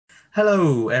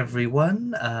Hello,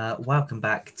 everyone. Welcome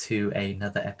back to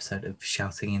another episode of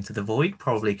Shouting into the Void,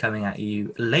 probably coming at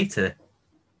you later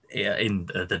in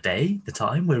the day, the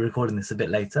time. We're recording this a bit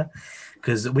later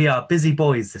because we are busy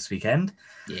boys this weekend.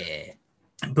 Yeah.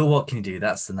 But what can you do?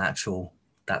 That's the natural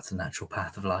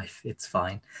path of life. It's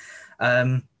fine.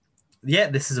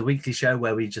 This is a weekly show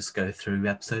where we just go through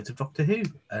episodes of Doctor Who,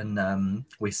 and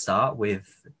we start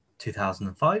with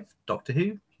 2005 Doctor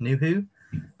Who, New Who.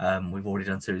 We've already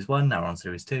done series 1, now we're on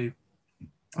series 2.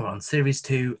 We're on series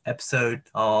 2, episode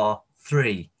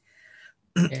R3.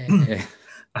 Yeah.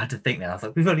 I had to think now. I was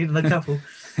like, we've only done a couple.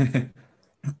 It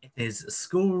is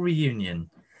School Reunion,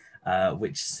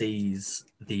 which sees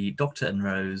the Doctor and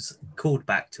Rose called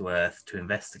back to Earth to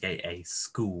investigate a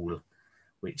school,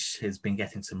 which has been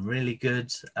getting some really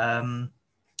good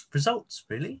results,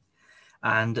 really.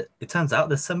 And it turns out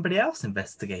there's somebody else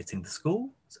investigating the school,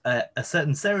 a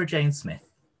certain Sarah Jane Smith,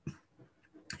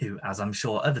 who, as I'm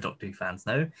sure other Doctor Who fans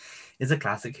know, is a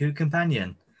classic Who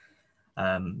companion,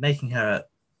 making her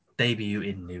debut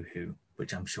in New Who,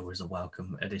 which I'm sure is a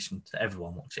welcome addition to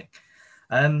everyone watching.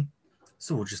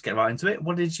 So we'll just get right into it.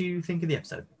 What did you think of the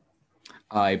episode?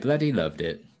 I bloody loved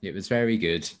it. It was very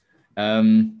good.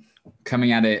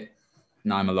 Coming at it,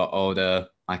 now I'm a lot older.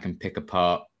 I can pick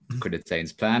apart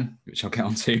Creditane's plan, which I'll get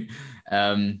onto.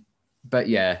 But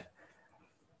yeah,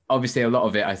 obviously a lot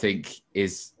of it, I think,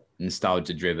 is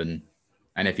nostalgia driven.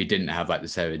 And if you didn't have like the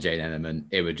Sarah Jane element,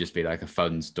 it would just be like a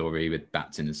fun story with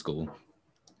bats in the school,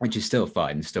 which is still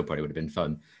fine. Still probably would have been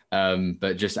fun.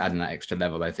 But just adding that extra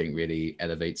level, I think, really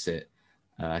elevates it.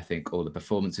 I think all the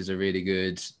performances are really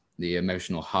good. The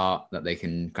emotional heart that they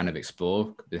can kind of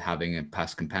explore with having a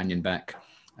past companion back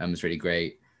is really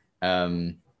great.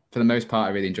 For the most part,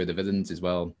 I really enjoyed the villains as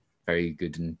well. Very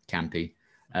good and campy.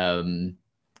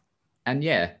 And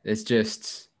yeah, it's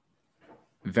just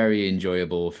very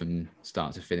enjoyable from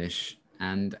start to finish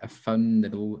and a fun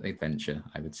little adventure,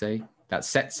 I would say, that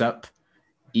sets up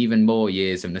even more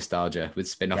years of nostalgia with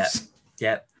spin-offs.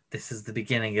 Yeah, this is the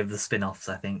beginning of the spin-offs,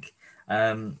 I think.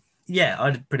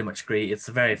 I'd pretty much agree. It's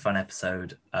a very fun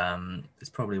episode. It's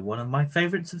probably one of my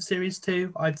favorites of series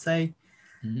 2, I'd say.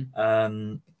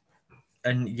 Mm-hmm.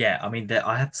 And yeah, I mean,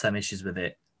 I have some issues with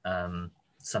it.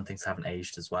 Some things haven't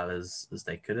aged as well as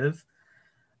they could have.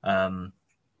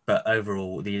 But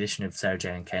overall, the addition of Sarah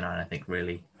Jane and K9, I think,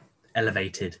 really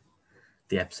elevated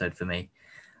the episode for me.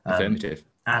 Affirmative.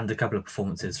 And a couple of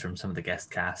performances from some of the guest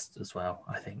cast as well,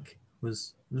 I think,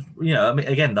 was I mean,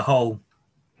 again, the whole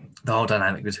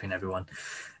dynamic between everyone,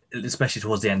 especially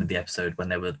towards the end of the episode when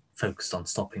they were focused on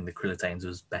stopping the Krillitanes,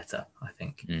 was better, I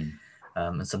think.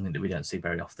 And something that we don't see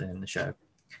very often in the show.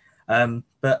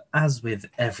 But as with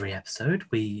every episode,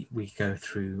 we go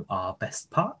through our best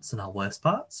parts and our worst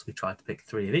parts. We try to pick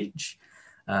 3 of each.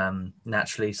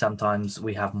 Naturally, sometimes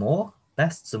we have more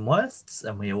bests and worsts,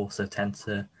 and we also tend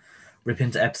to rip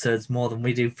into episodes more than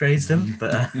we do praise them.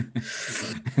 But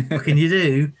what can you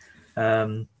do?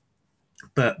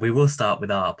 But we will start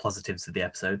with our positives of the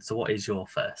episode. So what is your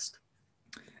first?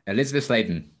 Elizabeth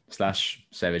Sladen /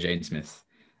 Sarah Jane Smith.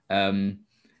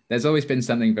 There's always been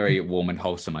something very warm and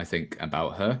wholesome, I think,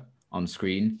 about her on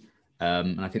screen.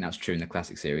 And I think that's true in the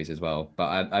classic series as well.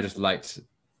 But I just liked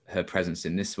her presence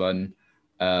in this one.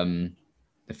 The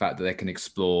fact that they can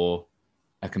explore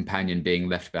a companion being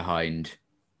left behind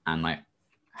and like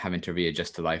having to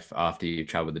readjust to life after you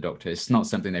travel with the Doctor. It's not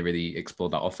something they really explore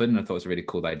that often. I thought it was a really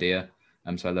cool idea.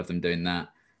 So I love them doing that.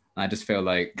 And I just feel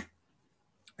like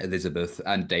Elizabeth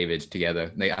and David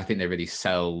together, I think they really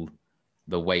sell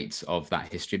the weight of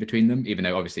that history between them, even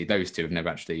though obviously those two have never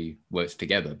actually worked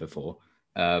together before.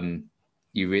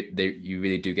 You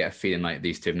really do get a feeling like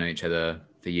these two have known each other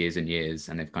for years and years,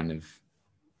 and they've kind of,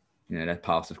 their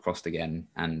paths have crossed again,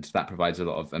 and that provides a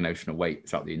lot of emotional weight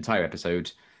throughout the entire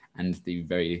episode and the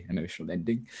very emotional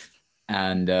ending.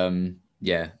 And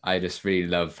I just really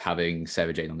love having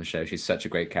Sarah Jane on the show. She's such a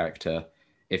great character.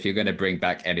 If you're going to bring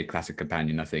back any classic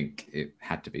companion, I think it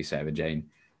had to be Sarah Jane.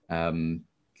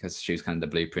 Because she was kind of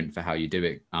the blueprint for how you do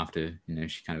it after,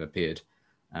 she kind of appeared.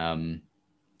 The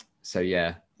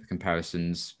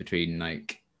comparisons between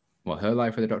like what her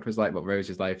life with the Doctor is like, what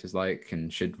Rose's life is like,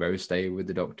 and should Rose stay with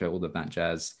the Doctor, all of that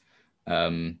jazz.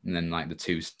 And then like the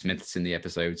 2 Smiths in the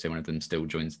episode, so one of them still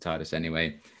joins the TARDIS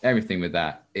anyway. Everything with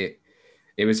that, it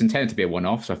was intended to be a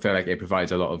one-off, so I feel like it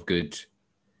provides a lot of good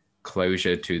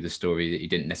closure to the story that you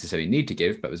didn't necessarily need to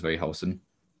give, but was very wholesome.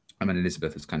 I mean,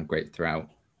 Elizabeth was kind of great throughout.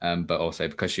 But also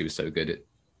because she was so good, it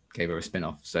gave her a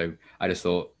spin-off. So I just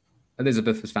thought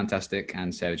Elizabeth was fantastic,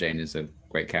 and Sarah Jane is a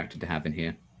great character to have in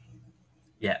here.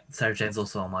 Yeah, Sarah Jane's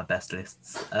also on my best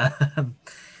lists.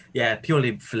 Yeah,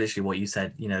 purely for literally what you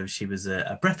said. She was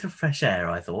a breath of fresh air,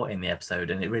 I thought, in the episode,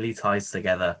 and it really ties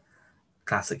together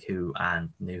classic Who and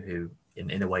new Who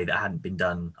in a way that hadn't been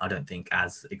done, I don't think,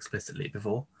 as explicitly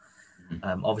before.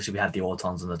 Obviously, we had the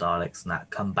Autons and the Daleks, and that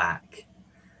come back,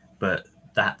 but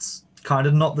that's kind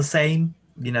of not the same.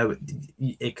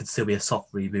 It could still be a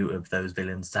soft reboot of those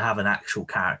villains. To have an actual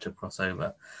character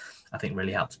crossover, I think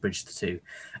really helps bridge the two.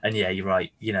 And yeah, you're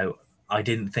right. I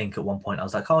didn't think at one point, I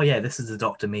was like, oh yeah, this is the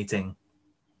Doctor meeting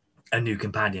a new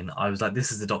companion. I was like,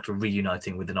 this is the Doctor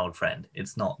reuniting with an old friend.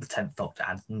 It's not the 10th Doctor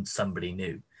and somebody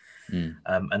new.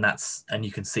 And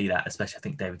you can see that, especially I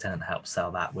think David Tennant helped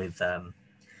sell that with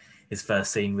his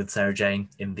first scene with Sarah Jane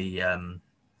in the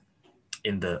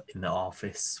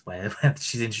office where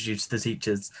she's introduced to the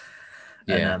teachers.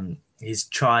 Yeah. And he's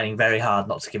trying very hard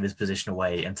not to give his position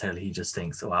away until he just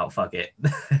thinks, oh, well, fuck it.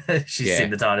 She's seen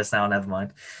the TARDIS now, never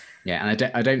mind. Yeah,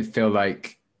 and I don't feel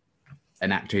like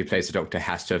an actor who plays the Doctor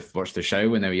has to have watched the show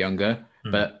when they were younger.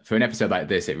 But for an episode like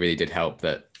this, it really did help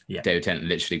that David Tennant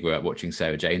literally grew up watching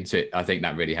Sarah Jane. So I think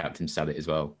that really helped him sell it as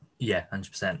well. Yeah,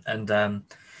 100%. And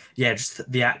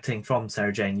just the acting from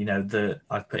Sarah Jane,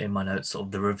 I've put in my notes sort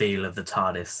of the reveal of the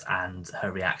TARDIS and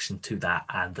her reaction to that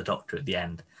and the Doctor at the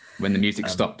end. When the music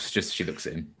stops, just she looks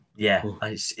at him. Yeah,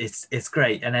 it's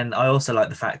great. And then I also like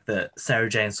the fact that Sarah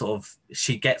Jane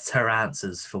she gets her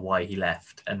answers for why he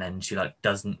left, and then she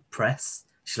doesn't press.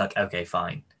 She's like, okay,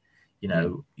 fine.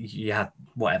 You had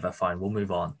whatever, fine, we'll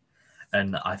move on.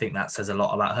 And I think that says a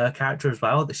lot about her character as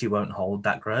well, that she won't hold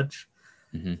that grudge.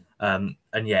 And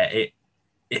yeah, it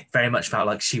very much felt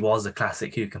like she was a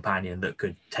classic Who companion that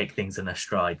could take things in her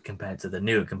stride compared to the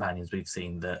newer companions we've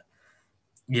seen that,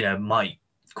 might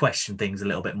question things a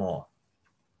little bit more.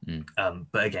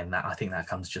 But again, I think that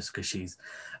comes just because she's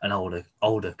an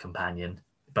older companion,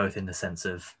 both in the sense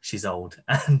of she's old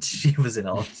and she was in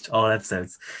all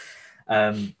episodes.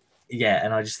 And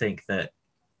I just think that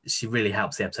she really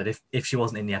helps the episode. If she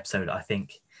wasn't in the episode,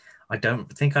 I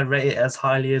don't think I'd rate it as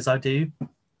highly as I do.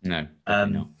 No,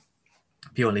 not.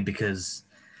 Purely because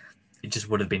it just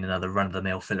would have been another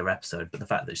run-of-the-mill filler episode. But the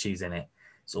fact that she's in it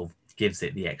sort of gives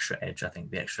it the extra edge, I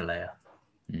think, the extra layer.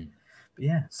 But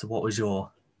yeah, so what was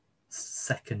your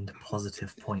second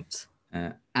positive point?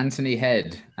 Anthony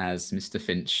Head as Mr.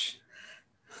 Finch.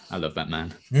 I love that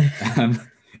man.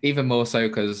 Even more so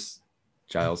because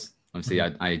Giles. Obviously,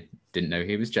 I didn't know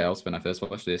he was Giles when I first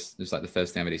watched this. It was like the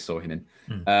first thing I really saw him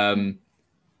in.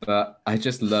 But I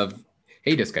just love,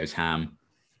 he just goes ham.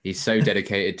 He's so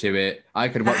dedicated to it. I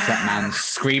could watch that man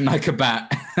scream like a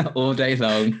bat all day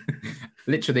long,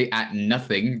 literally at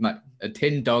nothing, like a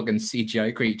tin dog and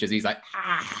CGI creatures. He's like,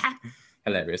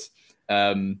 hilarious.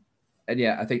 And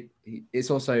yeah, I think it's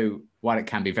also, while it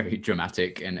can be very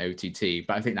dramatic and OTT,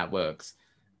 but I think that works.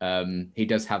 He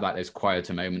does have like those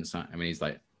quieter moments. I mean, he's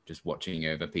like just watching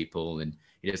over people, and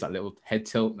he does that little head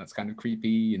tilt that's kind of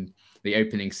creepy. And the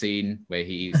opening scene where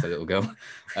he eats the little girl,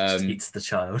 eats the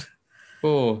child.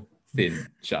 Poor thin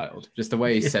child. Just the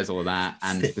way he says all that,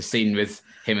 and the scene with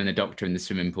him and the Doctor in the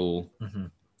swimming pool.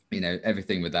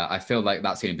 Everything with that. I feel like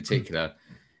that scene in particular,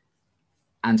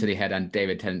 Anthony Head and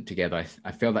David Tennant together,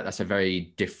 I feel like that's a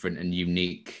very different and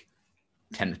unique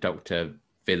 10th Doctor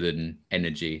villain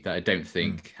energy that I don't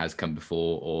think has come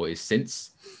before or is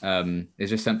since. There's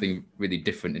just something really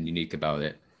different and unique about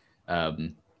it.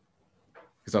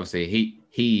 Because obviously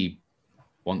he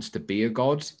wants to be a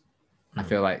god. I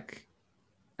feel like,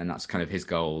 and that's kind of his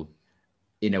goal.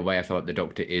 In a way, I feel like the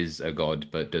Doctor is a god,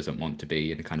 but doesn't want to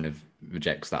be, and kind of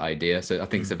rejects that idea. So I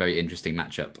think it's a very interesting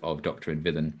matchup of Doctor and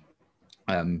villain.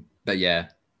 But yeah,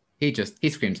 he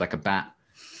screams like a bat.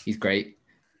 He's great,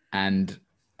 and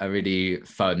a really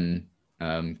fun,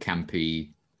 campy,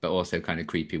 but also kind of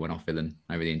creepy one-off villain.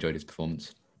 I really enjoyed his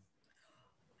performance.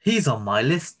 He's on my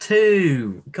list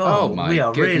too. God, we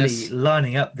are goodness. really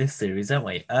lining up this series, aren't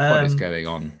we? What is going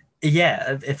on?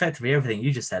 Yeah, effectively everything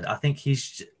you just said. I think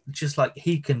he's just like,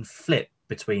 he can flip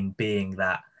between being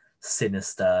that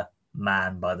sinister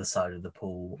man by the side of the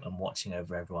pool and watching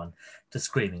over everyone to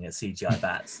screaming at CGI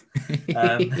bats.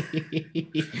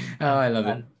 I love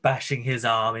it. Bashing his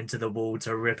arm into the wall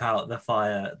to rip out the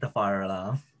fire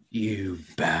alarm. You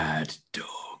bad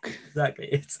dog.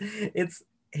 Exactly.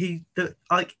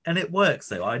 And it works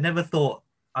though. I never thought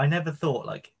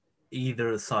like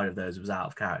either side of those was out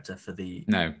of character for the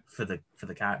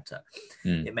character.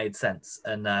 It made sense.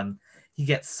 And he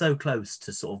gets so close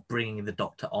to sort of bringing the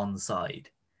Doctor on side,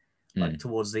 like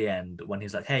towards the end, when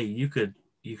he's like, hey, you could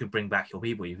bring back your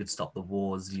people, you could stop the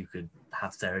wars, you could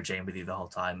have Sarah Jane with you the whole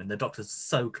time. And the Doctor's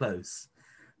so close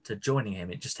to joining him,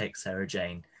 it just takes Sarah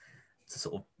Jane to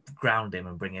sort of ground him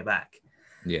and bring it back.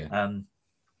 Yeah.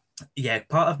 yeah,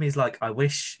 part of me is like, I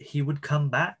wish he would come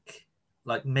back.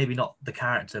 Like maybe not the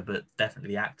character, but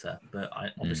definitely the actor. But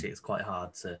obviously it's quite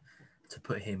hard to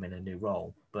put him in a new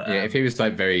role. But Yeah, if he was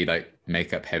like very like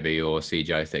makeup heavy or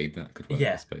CGI thing, that could work, I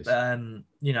yeah, suppose.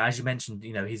 you know, as you mentioned,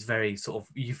 you know, he's very sort of,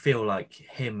 you feel like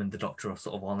him and the Doctor are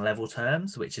sort of on level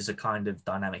terms, which is a kind of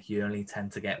dynamic you only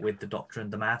tend to get with the Doctor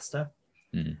and the Master.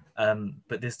 Mm.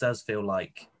 But this does feel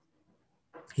like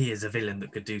he is a villain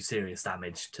that could do serious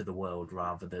damage to the world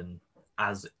rather than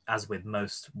as with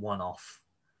most one-off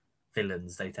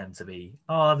villains, they tend to be,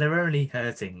 oh, they're only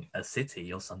hurting a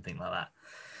city or something like that.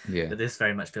 Yeah. But this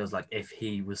very much feels like if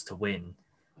he was to win,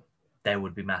 there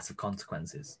would be massive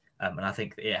consequences. And I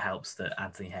think it helps that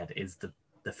Anthony Head is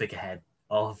the figurehead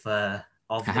of the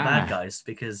bad guys,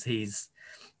 because he's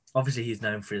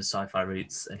known for his sci-fi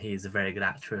roots, and he is a very good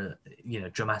actor, you know,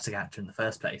 dramatic actor in the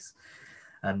first place.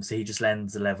 So he just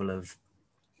lends a level of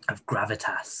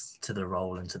gravitas to the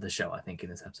role and to the show, I think, in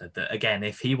this episode. That again,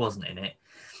 if he wasn't in it,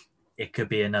 it could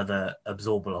be another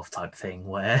Absorbaloff type thing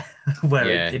where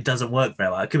it doesn't work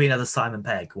very well. It could be another Simon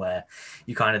Pegg where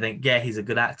you kind of think, yeah, he's a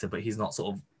good actor, but he's not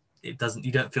sort of,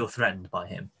 you don't feel threatened by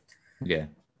him. Yeah.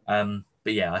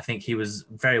 But yeah, I think he was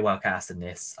very well cast in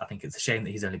this. I think it's a shame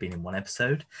that he's only been in one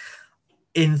episode.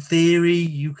 In theory,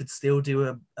 you could still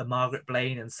do a Margaret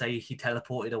Blaine and say he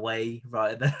teleported away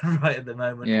right at the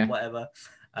moment or whatever.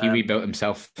 He rebuilt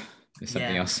himself. It's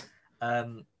something else.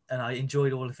 And I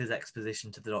enjoyed all of his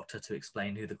exposition to the Doctor to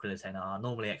explain who the Krillitane are.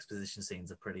 Normally, exposition scenes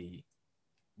are pretty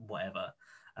whatever.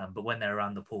 But when they're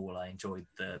around the pool, I enjoyed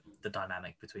the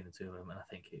dynamic between the two of them. And I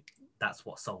think that's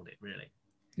what sold it, really.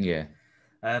 Yeah.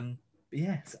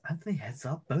 Yes, Anthony Heads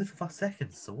up both of our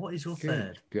seconds. So what is your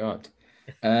third? God.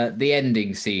 The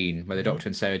ending scene where the Doctor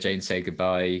and Sarah Jane say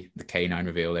goodbye, the K9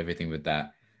 reveal, everything with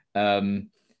that.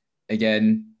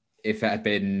 Again, if it had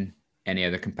been any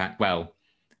other well,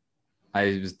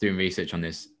 I was doing research on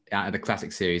this. Out of the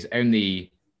classic series,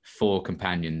 only 4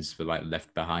 companions were like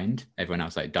left behind. Everyone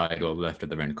else like died or left of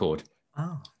their own accord.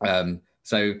 Oh.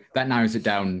 So that narrows it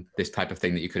down, this type of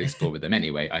thing that you could explore with them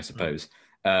anyway, I suppose.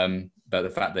 But the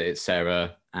fact that it's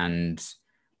Sarah and,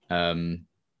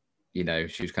 you know,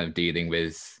 she was kind of dealing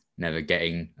with never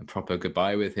getting a proper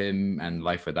goodbye with him and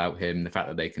life without him, the fact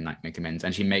that they can like make amends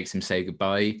and she makes him say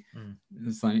goodbye.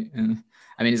 It's like,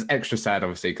 I mean, it's extra sad,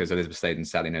 obviously, because Elizabeth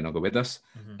Sladen's sadly no longer with us.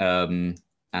 And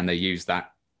they used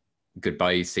that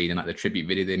goodbye scene in like the tribute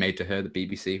video they made to her, the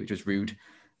BBC, which was rude.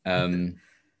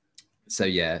 So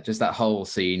yeah, just that whole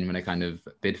scene when they kind of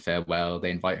bid farewell,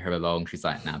 they invite her along. She's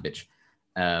like, nah, bitch.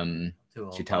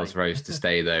 She tells Rose to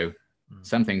stay, though.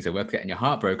 Some things are worth getting your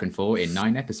heart broken for in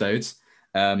 9 episodes.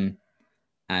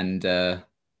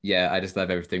 Yeah, I just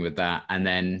love everything with that. And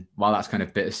then while that's kind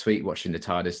of bittersweet, watching the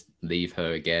TARDIS leave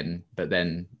her again, but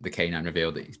then the K9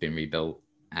 revealed that he's been rebuilt.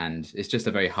 And it's just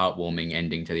a very heartwarming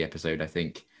ending to the episode, I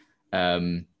think.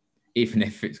 Even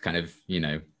if it's kind of, you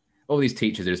know, all these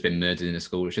teachers have just been murdered in a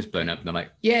school, it's just blown up and they're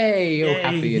like, yay, all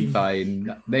happy and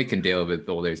fine. They can deal with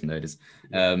all those murders.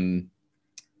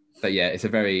 But yeah, it's a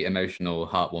very emotional,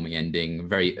 heartwarming ending,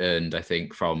 very earned, I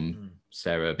think, from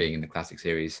Sarah being in the classic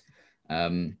series.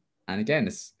 And again,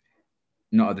 it's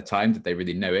not at the time that they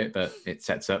really know it, but it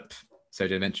sets up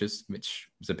Sojo Adventures, which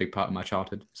was a big part of my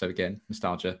childhood. So again,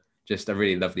 nostalgia. Just a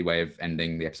really lovely way of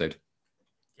ending the episode.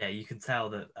 Yeah, you can tell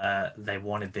that they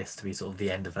wanted this to be sort of the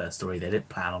end of her story. They didn't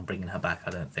plan on bringing her back, I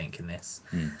don't think, in this.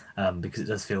 Because it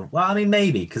does feel, well, I mean,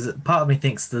 maybe, because part of me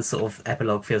thinks the sort of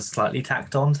epilogue feels slightly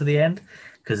tacked on to the end,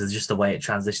 because it's just the way it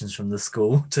transitions from the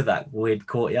school to that weird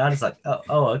courtyard. It's like,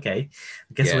 oh okay,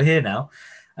 I guess we're here now.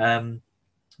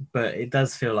 But it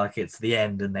does feel like it's the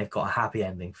end and they've got a happy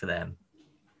ending for them.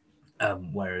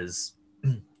 Whereas,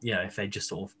 you know, if they just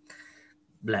sort of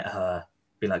let her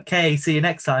be like, okay, see you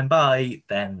next time, bye,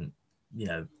 then, you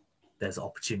know, there's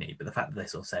opportunity. But the fact that they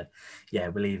sort of said, yeah,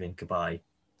 we're leaving, goodbye,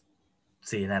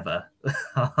 see you never,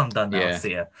 I'm done now,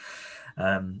 see ya.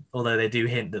 Although they do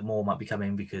hint that more might be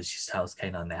coming because she tells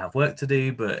K9 they have work to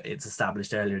do, but it's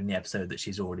established earlier in the episode that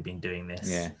she's already been doing this.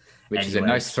 Yeah, which is a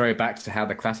nice throwback to how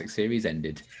the classic series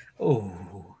ended.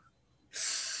 Oh,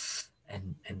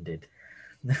 ended.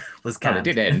 Was canned. Oh, it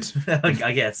did end.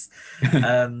 I guess.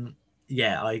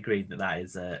 Yeah, I agree that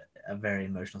is a very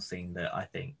emotional scene that I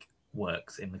think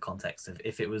works in the context of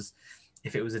if it was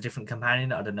a different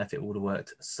companion, I don't know if it would have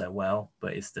worked so well,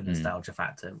 but it's the nostalgia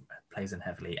factor plays in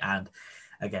heavily. And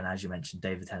again, as you mentioned,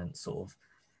 David Tennant's sort of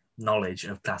knowledge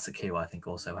of classic Who, I think,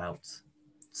 also helped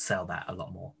sell that a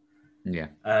lot more. Yeah.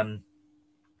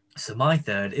 So my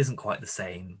third isn't quite the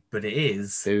same, but it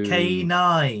is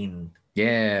K9.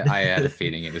 Yeah, I had a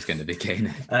feeling it was going to be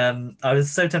Kanan. I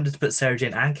was so tempted to put Sarah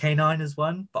Jane and K9 as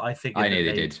one, but I figured I that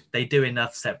nearly did. they do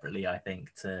enough separately, I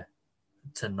think, to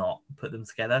not put them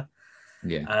together.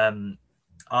 Yeah.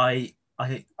 I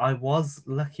was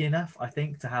lucky enough, I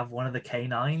think, to have one of the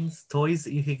K9's toys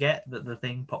that you could get that the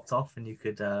thing popped off and you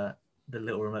could the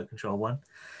little remote control one.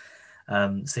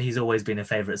 So he's always been a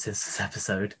favorite since this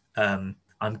episode. I'm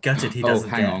gutted he Oh, doesn't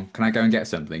hang on. Can I go and get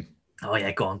something? Oh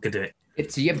yeah, go on, go do it.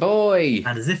 It's your boy.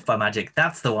 And as if by magic,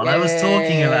 that's the one I was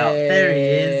talking about. There he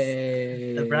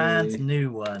is, the brand Yay.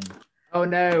 new one. Oh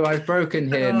no, I've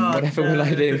broken him. Oh, Whatever will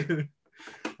I do?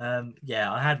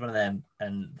 Yeah, I had one of them,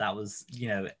 and that was,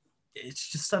 it's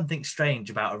just something strange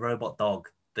about a robot dog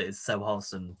that is so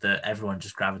wholesome that everyone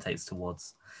just gravitates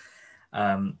towards.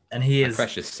 And he My is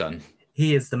precious son.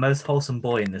 he is the most wholesome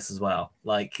boy in this as well.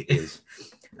 Like, Is.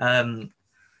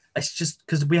 it's just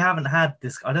because we haven't had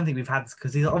this. I don't think we've had this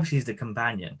because he's the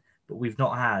companion, but we've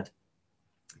not had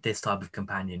this type of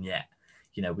companion yet.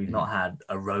 We've not had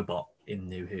a robot in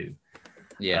New Who.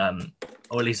 Yeah.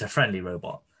 Or at least a friendly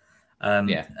robot.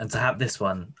 Yeah. And to have this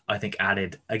one, I think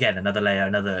added again another layer,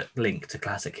 another link to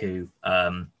Classic Who.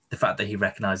 The fact that he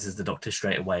recognizes the Doctor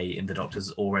straight away, and the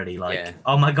Doctor's already like, Yeah.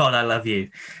 "Oh my God, I love you,"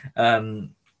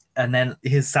 and then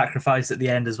his sacrifice at the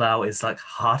end as well is like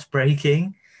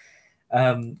heartbreaking,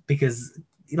 because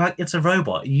like it's a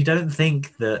robot. You don't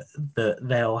think that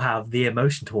they'll have the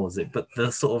emotion towards it, but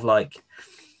the sort of like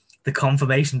the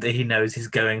confirmation that he knows he's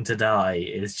going to die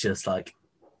is just like,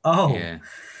 oh, Yeah.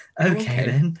 okay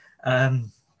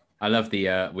then. I love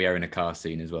the we are in a car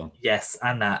scene as well. Yes,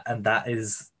 and that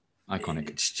is Iconic.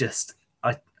 It's just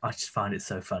I just find it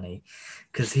so funny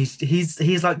because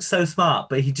he's like so smart,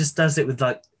 but he just does it with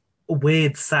like a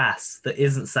weird sass that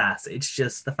isn't sass. It's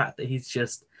just the fact that he's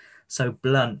just so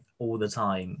blunt all the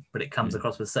time, but it comes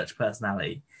across with such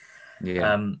personality.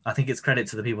 Yeah. I think it's credit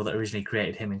to the people that originally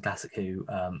created him in Classic Who,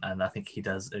 and I think he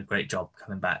does a great job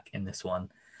coming back in this one.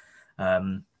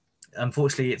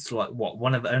 Unfortunately, it's like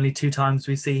one of the only 2 times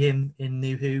we see him in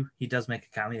New Who. He does make a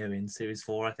cameo in series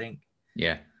 4, I think.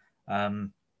 Yeah.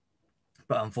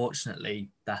 But unfortunately,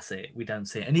 that's it. We don't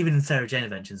see it, and even in Sarah Jane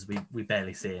Adventures, we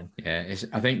barely see him. Yeah,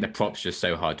 I think the prop's just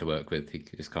so hard to work with. He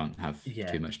just can't have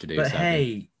too much to do. But sadly.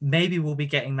 hey, maybe we'll be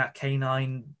getting that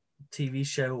K9 TV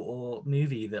show or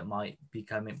movie that might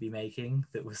be making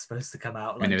that was supposed to come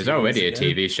out. Like, there was already a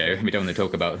TV show. We don't want to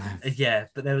talk about that. Yeah,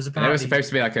 but there was supposed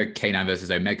to be like a K9 versus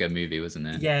Omega movie, wasn't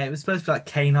there? Yeah, it was supposed to be like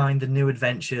K9 The New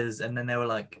Adventures, and then they were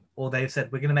like, or they've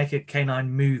said we're going to make a K9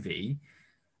 movie,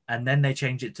 and then they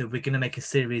changed it to we're going to make a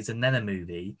series and then a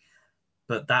movie.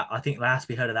 But that, I think last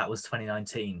we heard of that was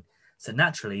 2019. So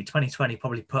naturally, 2020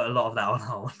 probably put a lot of that on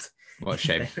hold. What a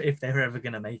shame. If they were ever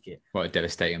going to make it. What a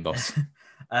devastating loss.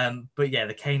 But yeah,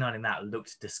 the K9 in that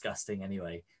looked disgusting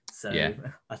anyway. So yeah.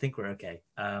 I think we're okay.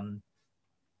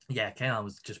 Yeah, K9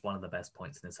 was just one of the best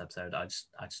points in this episode. I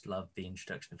just love the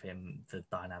introduction of him, the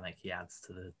dynamic he adds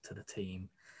to the team.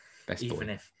 Best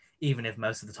even if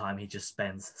most of the time he just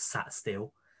spends sat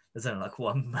still. There's only like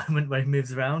one moment where he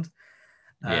moves around.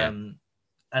 Yeah.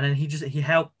 And then he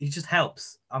just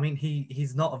helps. I mean,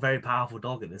 he's not a very powerful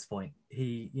dog at this point.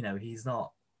 He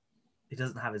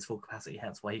doesn't have his full capacity,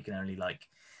 hence why he can only like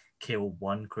kill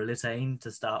one Krillitane to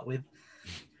start with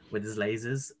his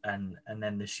lasers, and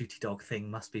then the shooty dog thing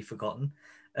must be forgotten.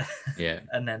 Yeah.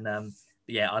 And then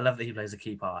I love that he plays a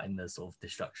key part in the sort of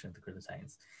destruction of the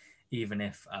Krillitanes, even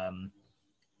if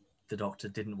the Doctor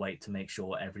didn't wait to make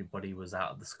sure everybody was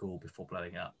out of the school before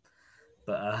blowing up.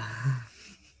 But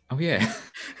oh yeah,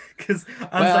 because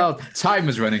time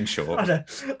was running short.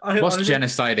 What's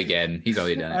genocide again? He's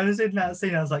already done it. I was in that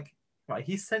scene. I was like, right,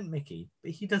 he sent Mickey,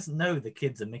 but he doesn't know the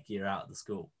kids and Mickey are out of the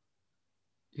school.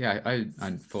 Yeah, I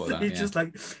thought that.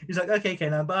 He's like, okay,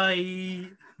 K9, bye.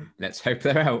 Let's hope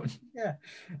they're out. Yeah,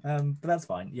 but that's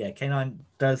fine. Yeah, K9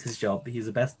 does his job. He's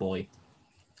the best boy,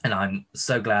 and I'm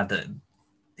so glad that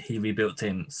he rebuilt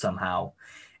him somehow.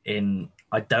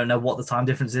 I don't know what the time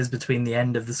difference is between the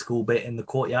end of the school bit in the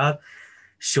courtyard.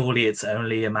 Surely it's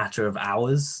only a matter of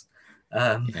hours.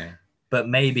 But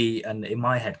maybe, and in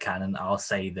my head canon, I'll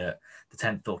say that the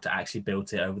 10th Doctor actually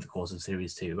built it over the course of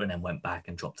Series 2 and then went back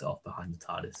and dropped it off behind the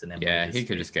TARDIS. And then he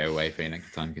could just go away for the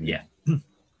next time, couldn't he?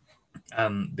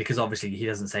 Yeah. Because obviously he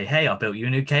doesn't say, hey, I built you a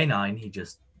new K9. He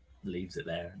just leaves it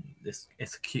there. And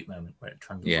it's a cute moment where it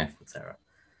trundles off with Sarah.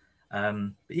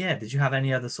 But yeah, did you have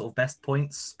any other sort of best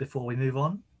points before we move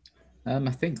on?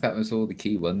 I think that was all the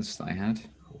key ones that I had.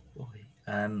 Oh boy.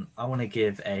 I want to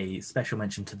give a special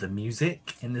mention to the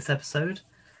music in this episode,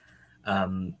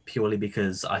 purely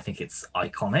because I think it's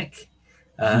iconic.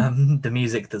 The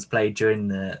music that's played during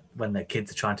when the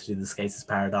kids are trying to do the Skaters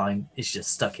Paradigm is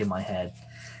just stuck in my head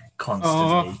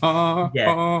constantly.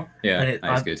 Yeah, Yeah, and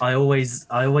that is good. I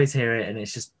always hear it, and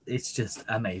it's just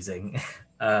amazing.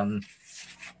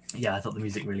 Yeah, I thought the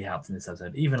music really helped in this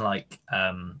episode. Even like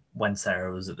when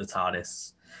Sarah was at the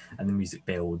TARDIS and the music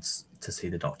builds to see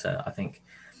the Doctor, I think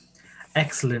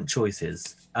excellent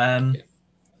choices. But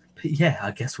yeah,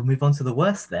 I guess we'll move on to the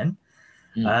worst then.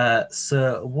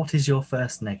 So, what is your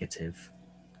first negative?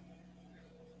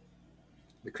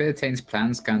 The Clear Tane's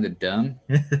plan's kind of dumb,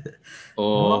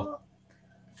 or What?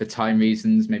 for time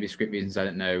reasons, maybe script reasons, I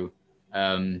don't know.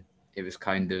 It was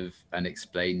kind of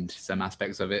unexplained, some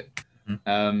aspects of it.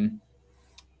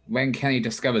 When Kenny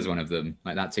discovers one of them,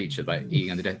 like that teacher, like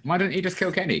eating under death, why don't you just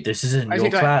kill Kenny? This isn't Why is your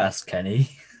he like, class, Kenny.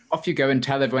 off you go and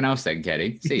tell everyone else then,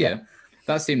 Kenny. See Yeah. ya.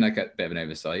 That seemed like a bit of an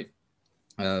oversight.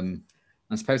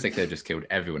 I suppose they could have just killed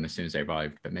everyone as soon as they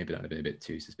arrived, but maybe that would have been a bit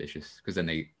too suspicious because then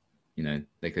they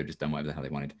could have just done whatever the hell they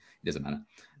wanted. It doesn't matter.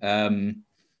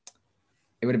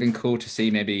 It would have been cool to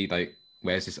see maybe like,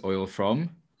 where's this oil from?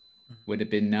 Would have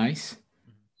been nice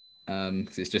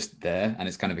because it's just there and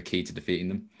it's kind of a key to defeating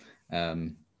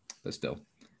them. But still.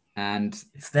 And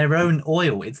it's their own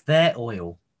oil. It's their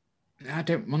oil. I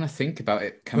don't want to think about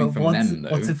it coming from them,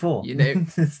 though. What's it for? You know,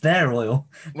 it's their oil.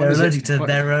 They're allergic to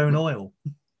their own oil.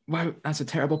 Wow, that's a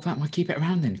terrible plan. Why keep it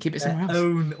around then? Keep it somewhere else.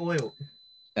 Own oil.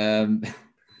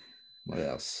 What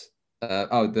else?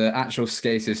 The actual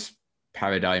Skasis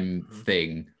paradigm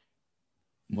thing.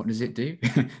 What does it do?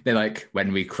 They're like,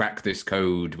 when we crack this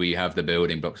code, we have the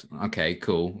building blocks. Okay,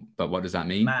 cool. But what does that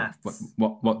mean? Maths.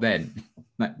 What then?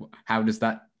 Like, how does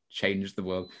that change the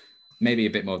world? Maybe a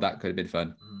bit more of that could have been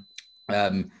fun.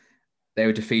 They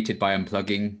were defeated by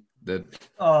unplugging the.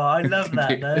 Oh, I love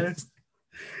that though.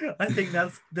 I think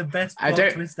that's the best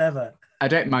plot twist ever. I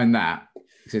don't mind that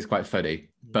because it's quite funny,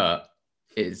 but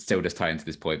it's still just tying to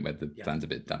this point where the plan's a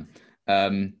bit dumb.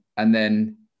 And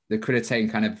then the Critter Tane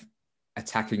kind of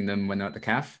attacking them when they're at the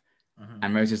calf.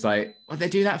 And Rose is like, what did they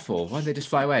do that for? Why did they just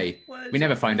fly away? We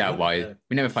never find out why.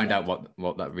 We never find out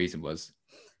what that reason was.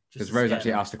 Because Rose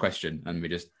actually asked the question and we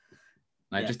just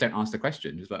just don't ask the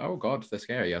question. Just like, oh God, they're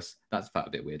scary. Yes, that's felt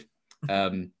a bit weird.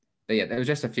 But yeah, there was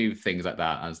just a few things like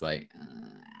that. I was like,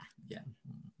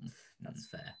 that's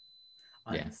fair.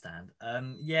 I understand.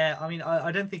 Yeah, I mean,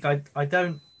 I don't think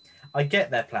I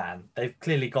get their plan. They've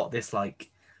clearly got this like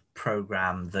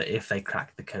program that if they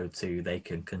crack the code 2, they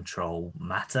can control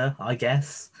matter, I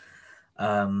guess.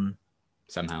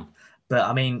 Somehow. But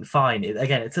I mean, fine.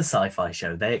 Again, it's a sci-fi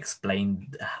show. They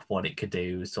explained what it could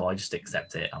do, so I just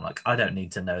accept it. I'm like, I don't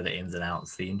need to know the ins and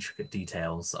outs, the intricate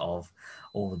details of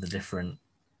all of the different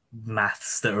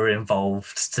maths that are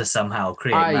involved to somehow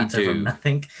create matter from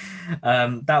nothing.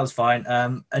 That was fine.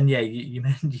 And yeah, you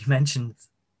mentioned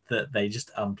that they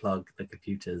just unplug the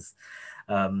computers.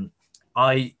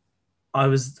 I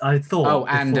thought. Oh,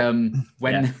 and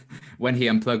when he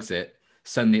unplugs it,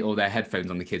 suddenly all their headphones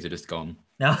on the kids are just gone.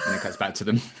 No. And it cuts back to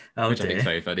them, which I think is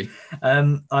very funny.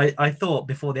 I thought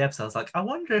before the episode, I was like, I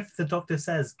wonder if the Doctor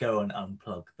says go and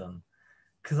unplug them.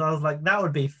 Because I was like, that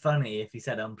would be funny if he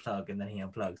said unplug and then he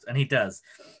unplugs. And he does.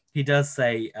 He does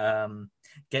say,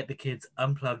 get the kids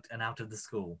unplugged and out of the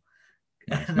school.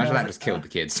 Nice. Imagine that just killed the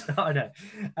kids. I know.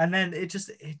 And then it's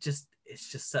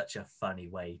just such a funny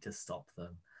way to stop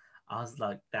them. I was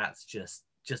like, that's just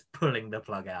pulling the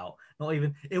plug out. Not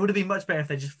even, it would have been much better if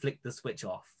they just flicked the switch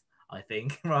off, I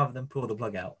think, rather than pull the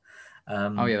plug out.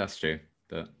 Oh yeah, that's true.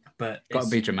 But got to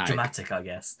be dramatic, I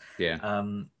guess. Yeah.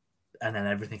 And then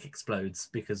everything explodes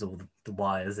because all the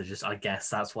wires are just, I guess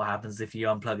that's what happens if you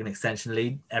unplug an extension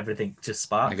lead, everything just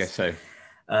sparks. I guess so.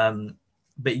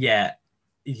 But yeah,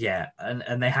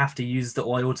 and they have to use the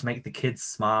oil to make the kids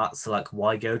smart. So like,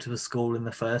 why go to a school in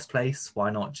the first place? Why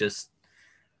not just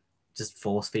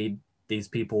force feed these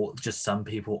people, just some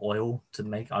people, oil to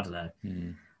make? I don't know.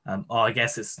 I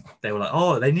guess they were like,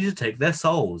 oh, they need to take their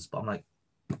souls, but I'm like,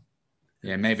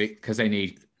 yeah, maybe because they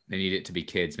need it to be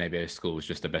kids. Maybe a school is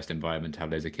just the best environment to have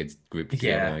loads of kids grouped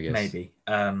together. I guess maybe.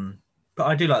 But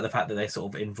I do like the fact that they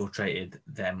sort of infiltrated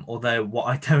them. Although what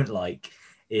I don't like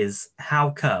is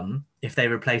how come if they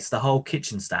replaced the whole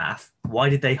kitchen staff, why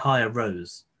did they hire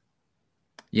Rose?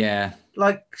 Yeah,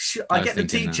 like I get the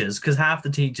teachers because half the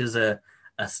teachers are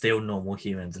still normal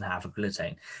humans and half are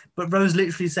gluten. But Rose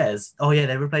literally says, "Oh yeah,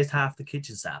 they replaced half the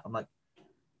kitchen staff." I'm like,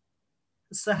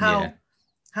 so how?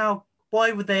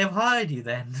 Why would they have hired you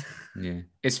then? Yeah,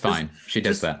 it's fine. She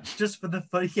does that just for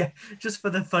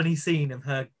the funny scene of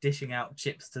her dishing out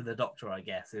chips to the Doctor. I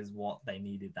guess is what they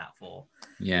needed that for.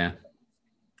 Yeah,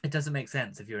 it doesn't make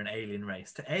sense if you're an alien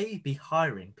race to be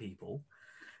hiring people,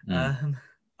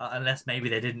 Unless maybe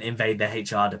they didn't invade their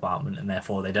HR department and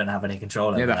therefore they don't have any control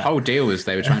over Yeah, the that. whole deal was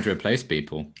they were trying to replace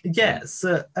people. Yeah,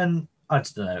 so, and I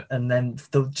don't know. And then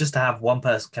just to have one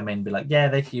person come in and be like, yeah,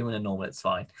 they're human and normal, it's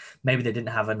fine. Maybe they didn't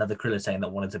have another Krillitane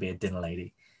that wanted to be a dinner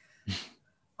lady.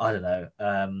 I don't know.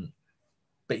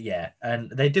 But yeah,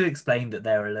 and they do explain that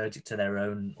they're allergic to their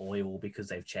own oil because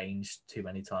they've changed too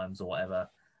many times or whatever.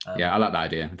 Yeah, I like that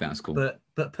idea. I think that's cool. But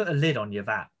put a lid on your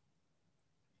vat.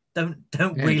 Don't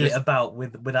Yeah, wheel it about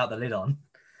without the lid on.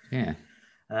 Yeah.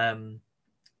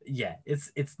 Yeah,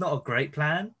 it's not a great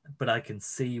plan, but I can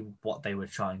see what they were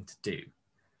trying to do.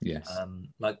 Yes.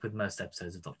 Like with most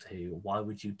episodes of Doctor Who, why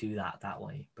would you do that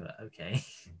way? But okay.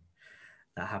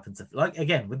 That happens. Like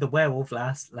again with the werewolf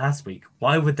last week,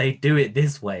 why would they do it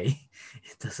this way?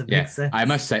 It doesn't make sense. I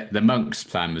must say the monk's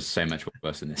plan was so much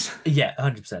worse than this. Yeah,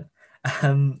 100%.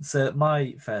 So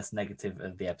my first negative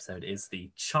of the episode is the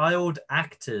child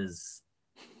actors.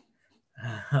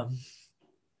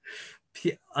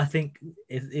 I think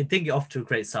it didn't get off to a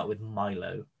great start with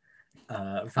Milo.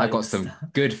 I got some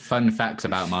good fun facts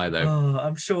about Milo. Oh,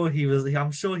 I'm sure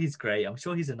he's great. I'm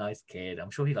sure he's a nice kid.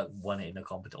 I'm sure he like won it in a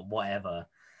competition or whatever.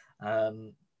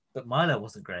 But Milo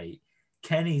wasn't great.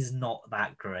 Kenny's not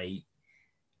that great.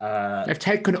 They've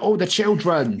taken all the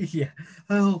children. Yeah.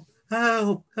 Help.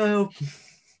 God,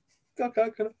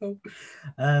 help.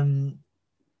 And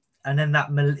then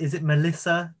is it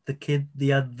Melissa, the kid,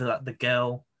 the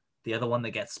girl, the other one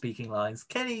that gets speaking lines?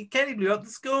 Kenny blew up the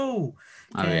school.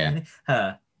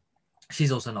 Her.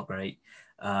 She's also not great.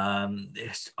 And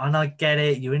I get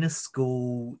it. You're in a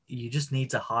school. You just need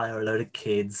to hire a load of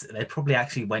kids. They probably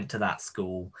actually went to that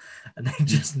school, and they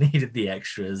just needed the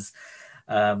extras.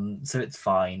 So it's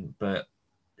fine, but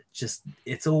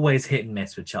it's always hit and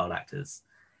miss with child actors.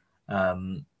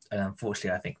 And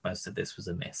unfortunately, I think most of this was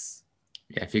a miss.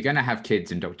 Yeah, if you're going to have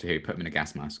kids in Doctor Who, put them in a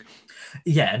gas mask.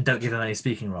 Yeah, and don't give them any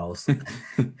speaking roles.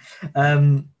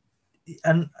 And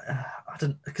I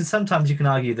don't, because sometimes you can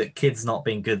argue that kids not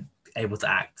being able to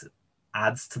act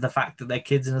adds to the fact that they're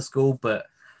kids in a school, but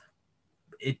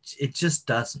it just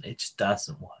doesn't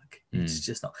work. It's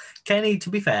just not. Kenny, to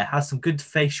be fair, has some good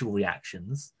facial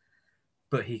reactions,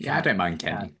 but I don't mind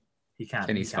Kenny.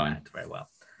 Kenny's fine. Act very well.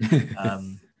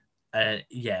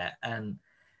 Yeah, and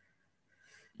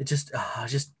it it's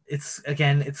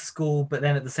school, but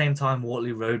then at the same time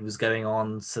Waterloo Road was going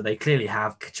on, so they clearly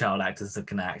have child actors that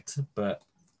can act, but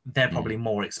they're probably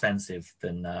more expensive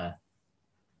than the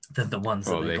ones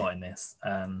that they got in this.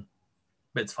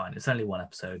 But it's fine. It's only one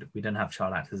episode. We don't have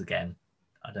child actors again.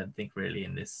 I don't think really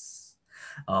in this.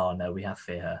 Oh no, we have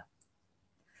Fear.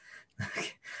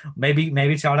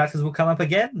 maybe child actors will come up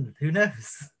again. Who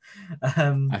knows?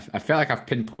 I feel like I've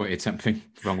pinpointed something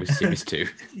wrong with series 2.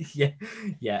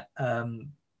 Yeah,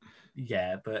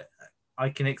 but I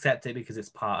can accept it because it's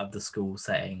part of the school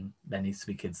setting. There needs to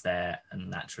be kids there, and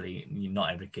naturally,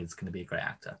 not every kid's going to be a great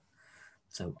actor.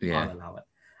 So I'll allow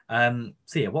it.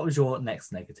 So yeah, what was your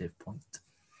next negative point?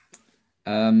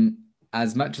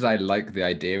 As much as I like the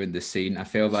idea in the scene, I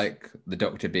feel like the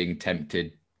Doctor being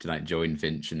tempted to like join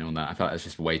Finch and all that, I felt that's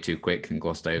just way too quick and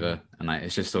glossed over, and like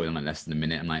it's just sort of like less than a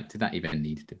minute. I'm like, did that even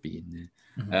need to be in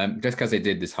there? Just because they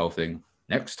did this whole thing.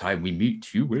 Next time we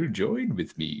meet, you will join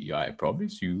with me. I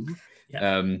promise you.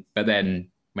 Yeah. But then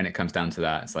when it comes down to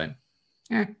that, it's like,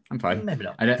 I'm fine. Maybe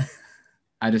not. I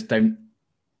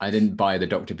didn't buy the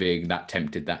Doctor being that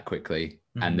tempted that quickly,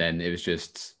 and then it was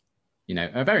just,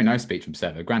 a very nice speech from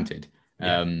Sever, granted.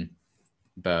 Yeah.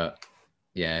 But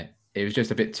yeah, it was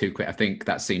just a bit too quick. I think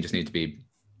that scene just needed to be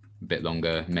a bit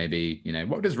longer. Maybe,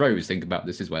 what does Rose think about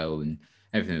this as well, and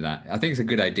everything like that. I think it's a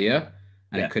good idea,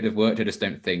 and it could have worked. I just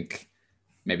don't think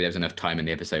maybe there was enough time in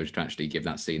the episode to actually give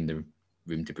that scene the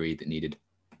room to breathe it needed.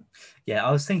 Yeah,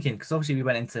 I was thinking, because obviously we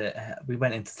went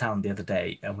into town the other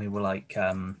day, and we were like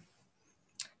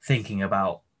thinking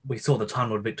about. We saw the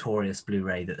Time Lord Victorious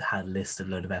Blu-ray that had a list of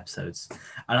a load of episodes,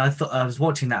 and I was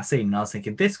watching that scene and I was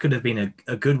thinking this could have been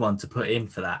a good one to put in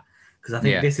for that, because I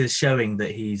think this is showing that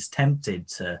he's tempted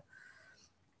to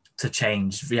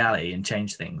change reality and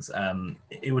change things.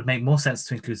 It would make more sense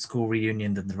to include School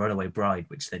Reunion than The Runaway Bride,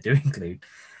 which they do include.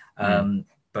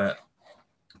 But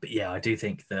yeah, I do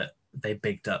think that they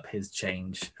bigged up his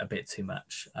change a bit too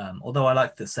much. Although I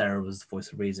like that Sarah was the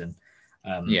voice of reason.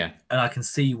 And I can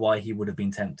see why he would have been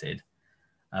tempted.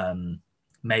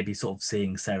 Maybe sort of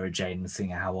seeing Sarah Jane and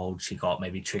seeing how old she got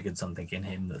maybe triggered something in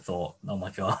him that thought, oh my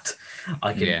God,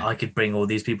 I could bring all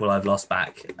these people I've lost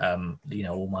back,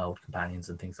 all my old companions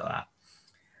and things like that.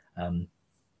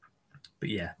 But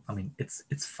yeah, I mean,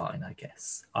 it's fine, I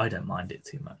guess. I don't mind it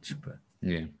too much, but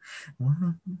Yeah.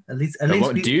 At least But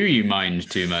what do you mind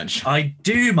too much? I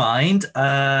do mind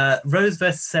Rose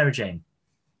versus Sarah Jane.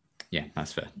 Yeah,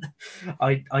 that's fair.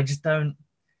 I just don't.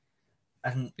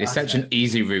 And It's I don't such know. an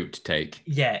easy route to take.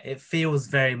 Yeah, it feels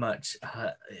very much.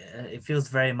 It feels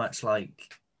very much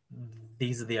like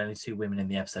these are the only two women in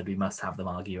the episode. We must have them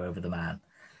argue over the man.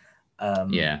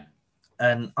 Yeah.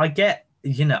 And I get,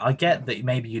 I get that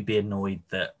maybe you'd be annoyed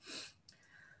that.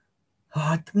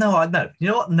 Oh, no, I know. You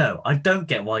know what? No, I don't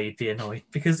get why you'd be annoyed,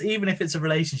 because even if it's a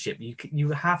relationship,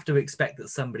 you have to expect that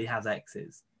somebody has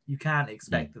exes. You can't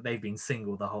expect that they've been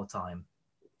single the whole time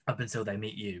up until they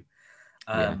meet you.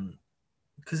 Yeah.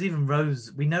 Because even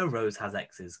Rose, we know Rose has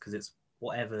exes because it's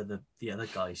whatever the other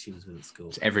guy she was with at school.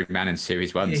 It's every man in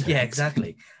series one. Yeah,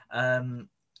 exactly.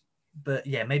 But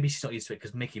yeah, maybe she's not used to it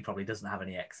because Mickey probably doesn't have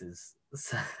any exes.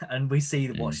 So, and we see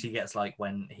what she gets like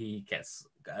when he gets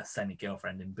a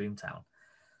semi-girlfriend in Boomtown.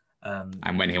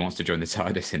 And when he wants to join the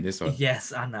TARDIS in this one.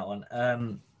 Yes, and that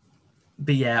one.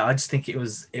 But yeah, I just think it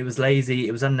was lazy.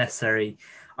 It was unnecessary.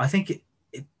 I think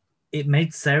it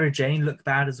made Sarah Jane look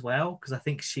bad as well, because I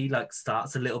think she like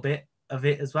starts a little bit of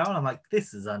it as well. And I'm like,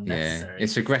 this is unnecessary. Yeah,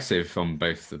 it's aggressive on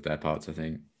both of their parts, I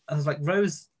think. I was like,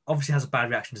 Rose obviously has a bad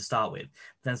reaction to start with.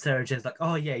 Then Sarah Jane's like,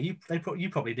 oh yeah, you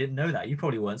probably didn't know that. You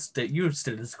probably weren't. You were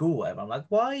still in school, whatever. I'm like,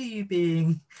 why are you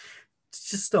being?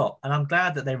 Just stop. And I'm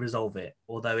glad that they resolve it,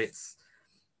 although it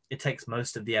takes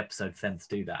most of the episode for them to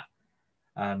do that.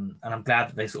 And I'm glad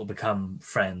that they sort of become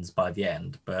friends by the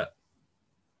end, but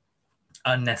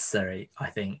unnecessary.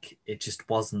 I think it just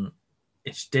wasn't.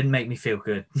 It just didn't make me feel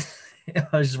good.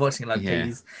 I was just watching it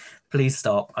like, please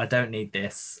stop. I don't need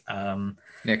this. Yeah,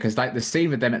 because like the scene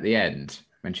with them at the end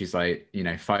when she's like,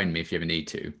 find me if you ever need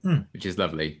to, which is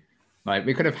lovely. Like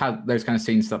we could have had those kind of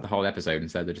scenes throughout the whole episode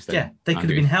instead of just they could have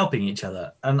been helping each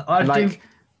other. And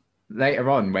later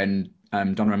on when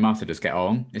Donna and Martha just get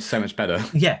on, it's so much better.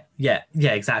 Yeah,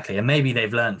 exactly. And maybe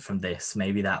they've learned from this.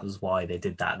 Maybe that was why they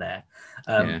did that there.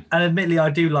 And admittedly,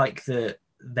 I do like that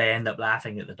they end up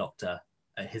laughing at the Doctor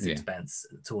at his expense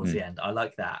towards the end. I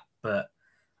like that, but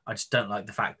I just don't like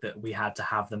the fact that we had to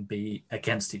have them be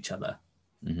against each other,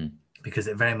 because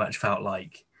it very much felt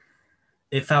like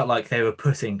they were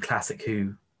putting classic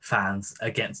Who fans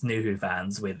against new Who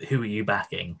fans with who are you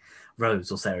backing,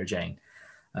 Rose or Sarah Jane.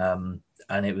 And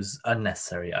it was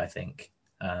unnecessary, I think,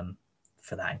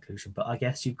 for that inclusion. But I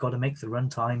guess you've got to make the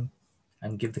runtime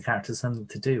and give the characters something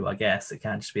to do. I guess it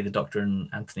can't just be the Doctor and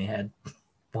Anthony Head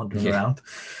wandering around.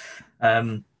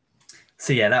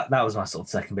 So yeah, that was my sort of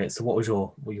second bit. So what was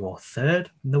your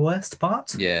third, the worst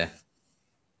part? Yeah.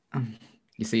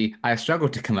 You see, I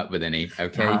struggled to come up with any.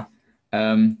 Okay.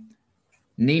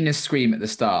 Nina's scream at the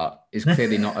start is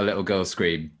clearly not a little girl's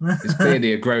scream. It's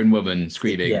clearly a grown woman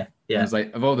screaming. Yeah. And it's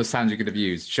like, of all the sounds you could have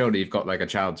used, surely you've got like a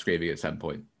child screaming at some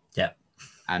point. Yeah.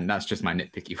 And that's just my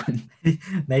nitpicky one.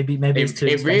 maybe it's too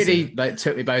expensive. Really like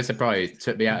took me by surprise,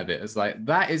 took me out of it. It's like,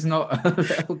 that is not a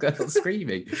little girl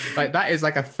screaming. Like that is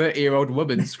like a 30-year-old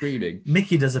woman screaming.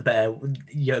 Mickey does a better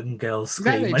young girl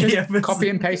scream. Exactly, just copy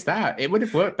and paste that. It would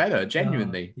have worked better,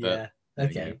 genuinely. Yeah.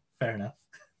 Okay, fair enough.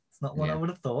 It's not what I would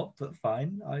have thought, but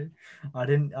fine. I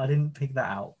didn't pick that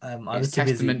out. I was too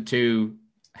testament to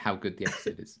how good the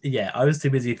episode is. Yeah, I was too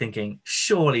busy thinking,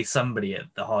 surely somebody at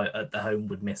the home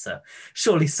would miss her.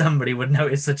 Surely somebody would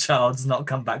notice a child's not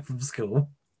come back from school.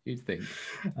 You'd think.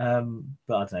 But I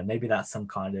don't know, maybe that's some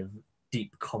kind of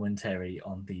deep commentary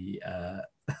on the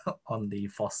on the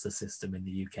foster system in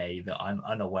the UK that I'm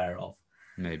unaware of.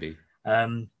 Maybe.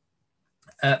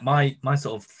 My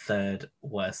sort of third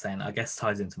worst then, I guess,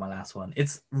 ties into my last one.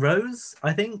 It's Rose,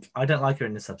 I think. I don't like her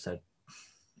in this episode.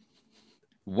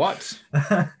 What?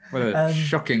 What a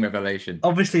shocking revelation.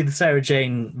 Obviously, the Sarah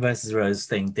Jane versus Rose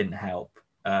thing didn't help.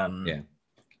 Yeah.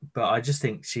 But I just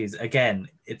think she's, again,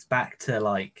 it's back to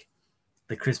like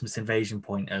the Christmas Invasion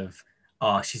point of,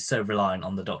 she's so reliant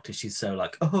on the Doctor. She's so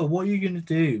like, oh, what are you going to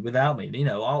do without me?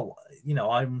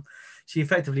 She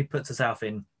effectively puts herself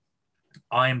in,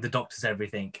 I am the Doctor's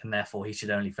everything, and therefore he should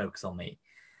only focus on me.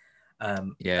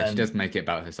 She does make it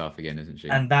about herself again, isn't she?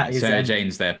 And that is Sarah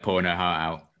Jane's there pouring her heart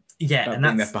out. Yeah, and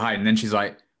that's left behind. And then she's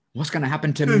like, "What's going to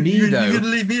happen to me though? You're going to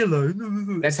leave me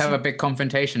alone. Let's have a big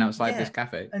confrontation outside this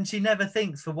cafe." And she never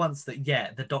thinks for once that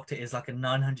the Doctor is like a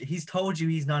 900. He's told you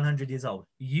he's 900 years old.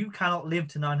 You cannot live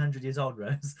to 900 years old,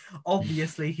 Rose.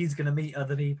 Obviously, he's going to meet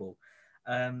other people.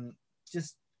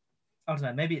 Just I don't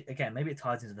know. Maybe it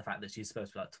ties into the fact that she's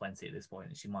supposed to be like 20 at this point,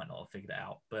 and she might not have figured it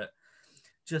out. But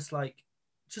just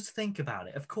think about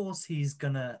it. Of course, he's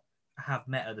gonna have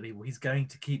met other people. He's going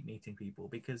to keep meeting people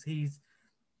because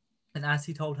and as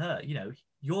he told her,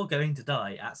 you're going to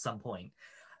die at some point.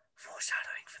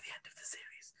 Foreshadowing for the end of the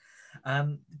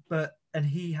And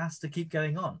he has to keep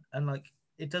going on, and like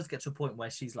it does get to a point where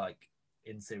she's like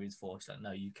in series 4, she's like,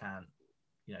 no, you can't,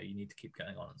 you need to keep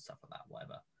going on and stuff like that,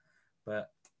 whatever.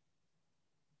 But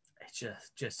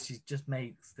it she just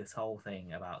makes this whole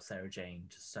thing about Sarah Jane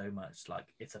just so much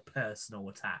like it's a personal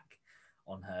attack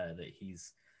on her, that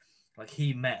he's like,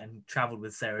 he met and traveled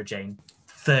with Sarah Jane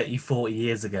 30-40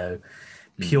 years ago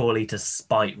purely to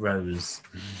spite Rose.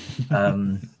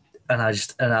 And I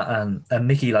just and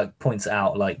Mickey like points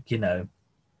out, like,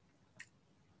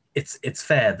 it's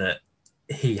fair that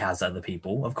he has other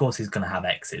people. Of course he's going to have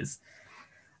exes,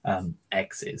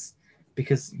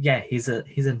 because he's a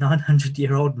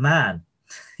 900-year-old man.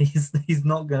 He's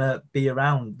not going to be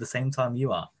around the same time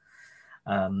you are.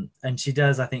 And she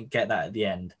does, I think, get that at the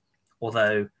end,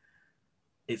 although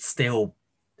it's still,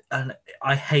 and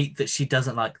I hate that she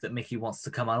doesn't like that Mickey wants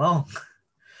to come along.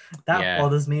 That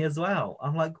bothers me as well.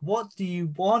 I'm like, what do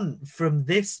you want from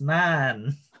this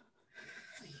man?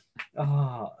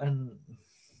 And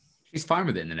she's fine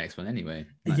with it in the next one anyway.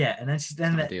 Like, and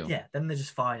then they're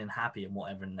just fine and happy and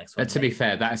whatever in the next one. To be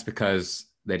fair, that is because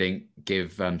they didn't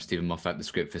give Stephen Moffat the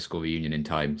script for School Reunion in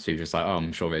time, so he was just like,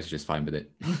 I'm sure Rose is just fine with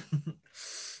it.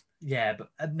 Yeah, but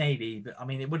maybe. But I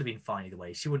mean, it would have been fine either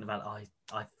way. She wouldn't have had.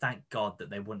 I thank God that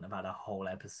they wouldn't have had a whole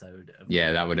episode of.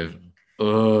 Yeah, that would have.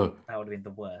 That would have been the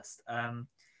worst.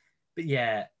 But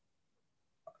yeah,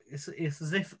 it's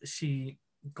as if she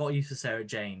got used to Sarah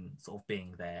Jane sort of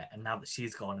being there, and now that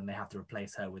she's gone and they have to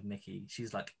replace her with Mickey,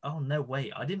 she's like, oh no,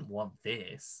 wait, I didn't want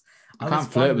this. I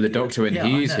can't flirt with the Doctor when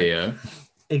he's here.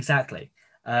 Exactly.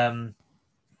 I mean,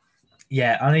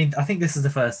 I think this is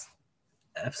the first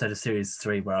episode of series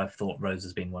 3 where I've thought Rose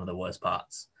has been one of the worst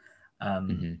parts,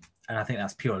 and I think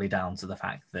that's purely down to the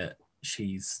fact that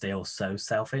she's still so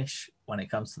selfish when it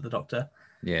comes to the Doctor.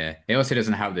 Yeah, it also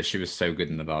doesn't help that she was so good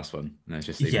in the last one, and it's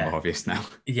just even more obvious now.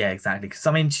 Yeah, exactly. Because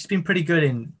I mean, she's been pretty good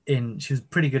she was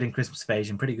pretty good in Christmas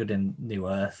Invasion, pretty good in New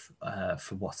Earth,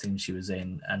 for what scene she was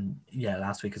in, and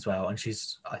last week as well. And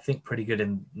she's, I think, pretty good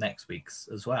in next week's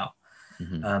as well.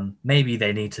 Maybe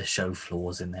they need to show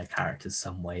flaws in their characters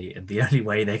some way, and the only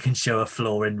way they can show a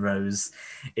flaw in Rose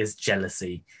is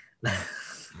jealousy.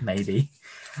 Maybe.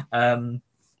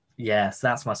 So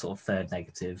that's my sort of third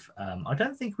negative. I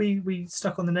don't think we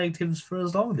stuck on the negatives for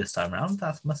as long this time around.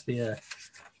 That must be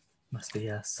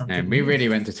something. And we really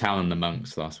went to town on the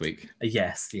monks last week.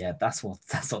 Yes, that's what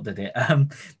did it.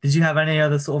 Did you have any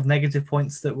other sort of negative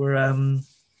points that were on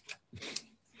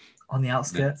the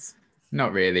outskirts?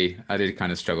 Not really. I did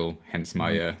kind of struggle, hence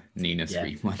my Nina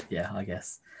scream one. Yeah, I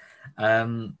guess.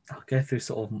 I'll go through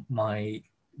sort of my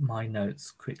notes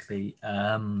quickly.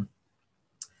 I've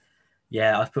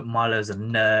put Milo's a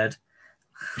nerd.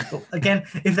 Again,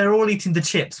 if they're all eating the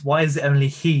chips, why is it only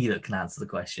he that can answer the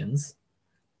questions?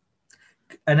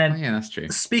 And then, that's true.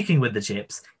 Speaking with the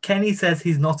chips, Kenny says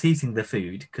he's not eating the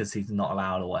food because he's not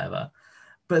allowed or whatever.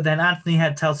 But then Anthony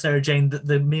had tells Sarah Jane that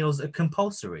the meals are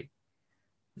compulsory.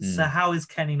 So how is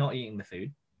Kenny not eating the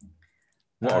food?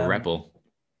 What a rebel.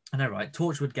 I know, right?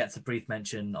 Torchwood gets a brief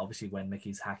mention, obviously, when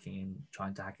Mickey's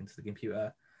trying to hack into the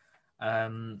computer. I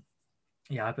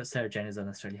put Sarah Jane as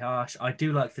unnecessarily harsh. I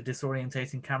do like the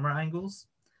disorientating camera angles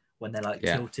when they're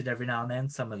tilted every now and then.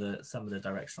 Some of the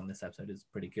direction on this episode is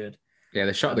pretty good. Yeah,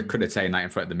 the shot of the Krillitane night in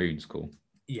front of the moon is cool.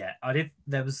 Yeah, I did.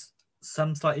 There was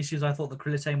some slight issues. I thought the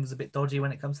Krillitane was a bit dodgy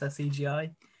when it comes to their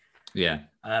CGI. Yeah.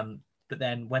 But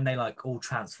then when they all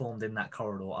transformed in that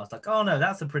corridor, I was like, oh no,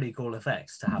 that's a pretty cool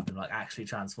effect to have them actually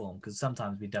transform, because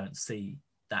sometimes we don't see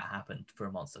that happen for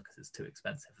a monster because it's too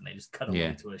expensive and they just cut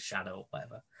away to a shadow or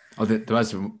whatever. Oh, there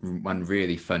was one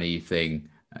really funny thing.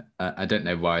 I don't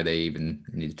know why they even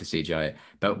needed to CGI it,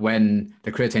 but when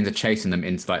the Krillitanes are chasing them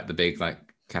into the big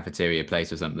cafeteria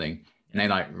place or something, and they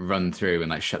run through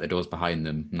and shut the doors behind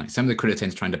them, and some of the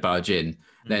Krillitanes trying to barge in,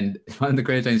 then one of the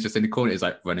Krillitanes just in the corner is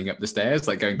running up the stairs,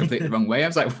 going completely the wrong way. I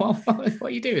was like, what are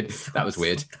you doing? That was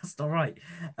weird. That's not right.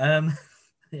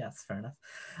 That's fair enough.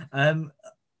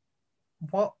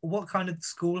 What kind of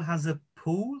school has a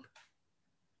pool?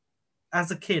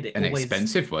 As a kid,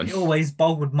 expensive one. It always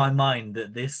boggled my mind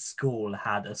that this school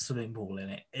had a swimming pool in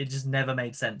it. It just never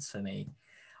made sense for me.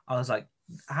 I was like,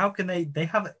 how can they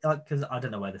have it? Because I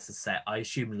don't know where this is set. I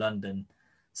assume London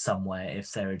somewhere if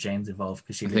Sarah Jane's involved,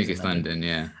 because I think it's London,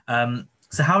 yeah.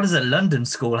 So how does a London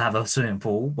school have a swimming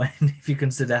pool when, if you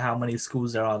consider how many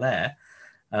schools there are there?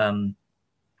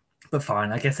 But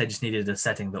fine, I guess they just needed a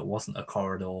setting that wasn't a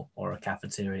corridor or a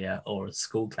cafeteria or a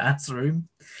school classroom.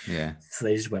 Yeah. So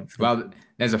they just went for Well,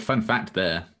 there's a fun fact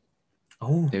there.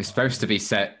 Oh. It was supposed to be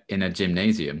set in a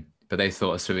gymnasium, but they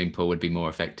thought a swimming pool would be more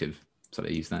effective. So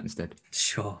they used that instead.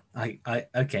 Sure.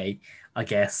 Okay. I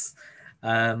guess.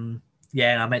 Yeah, and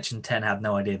I mentioned 10 had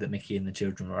no idea that Mickey and the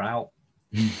children were out.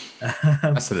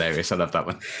 That's hilarious. I love that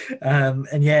one.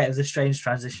 And yeah, it was a strange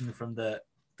transition from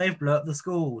they've blew up the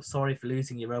school, sorry for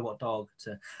losing your robot dog,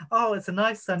 to, oh, it's a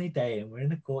nice sunny day and we're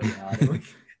in a courtyard.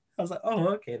 I was like, oh,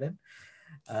 okay then.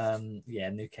 Yeah,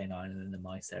 New K9 and then the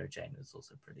My Sarah Jane was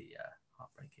also pretty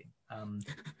heartbreaking.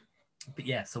 But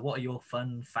yeah, so what are your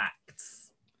fun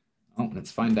facts? Oh,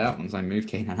 let's find out once I move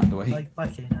K9 out of the way. Bye,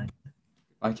 K9.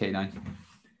 Bye, K9.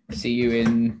 See you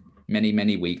in many,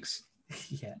 many weeks.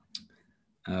 Yeah.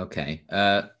 Okay.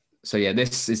 So yeah,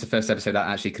 this is the first episode that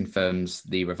actually confirms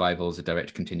the revival is a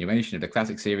direct continuation of the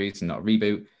classic series and not a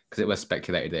reboot, because it was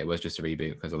speculated that it was just a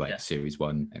reboot because of like series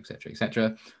 1, etc.,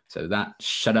 etc. So that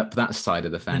shut up that side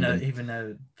of the fandom. Even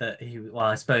though that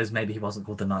I suppose maybe he wasn't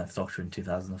called the Ninth Doctor in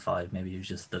 2005. Maybe he was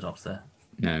just the Doctor.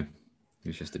 No, he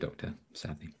was just the Doctor,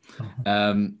 sadly.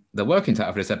 The working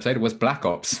title for this episode was Black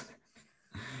Ops,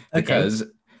 because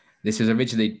this was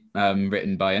originally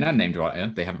written by an unnamed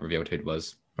writer. They haven't revealed who it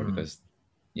was, probably because,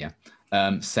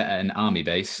 set at an army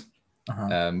base,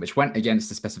 which went against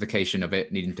the specification of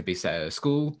it needing to be set at a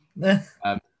school. They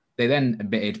then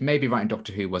admitted maybe writing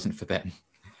Doctor Who wasn't for them.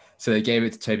 So they gave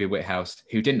it to Toby Whithouse,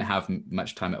 who didn't have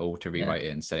much time at all to rewrite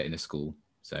it and set it in a school.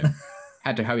 So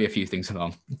had to hurry a few things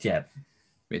along. Yeah.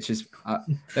 Which is,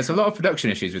 there's a lot of production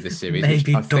issues with this series.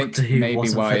 Maybe which I think Doctor Who maybe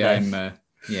wasn't why for them. I'm...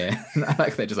 I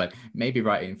like they're just like, maybe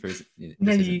writing for his...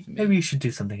 Maybe you should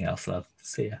do something else, love.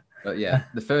 See ya. But yeah,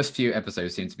 the first few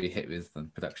episodes seem to be hit with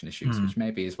production issues, which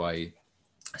maybe is why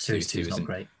Series 2 is not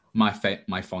great. My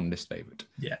fondest favourite.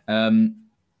 Yeah.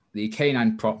 The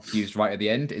K9 prop used right at the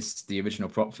end is the original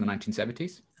prop from the 1970s,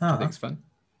 which I think is fun.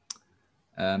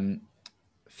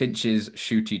 Finch's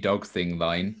shooty dog thing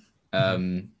line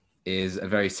is a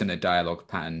very similar dialogue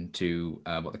pattern to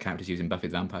what the characters use in Buffy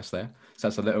the Vampire Slayer. So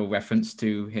that's a little reference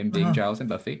to him being Giles in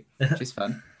Buffy, which is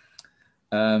fun.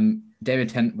 David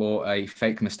Tennant wore a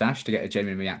fake moustache to get a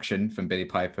genuine reaction from Billy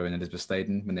Piper and Elizabeth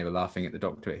Sladen when they were laughing at the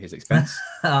Doctor at his expense.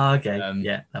 Okay,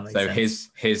 yeah, that makes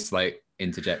sense. his like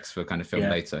interjects were kind of filmed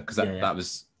later, because that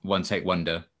was one take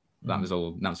wonder. That was the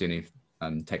only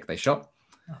take they shot.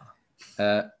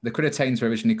 The Krillitanes were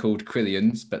originally called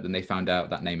Krillians, but then they found out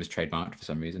that name was trademarked for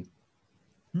some reason.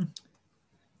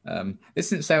 This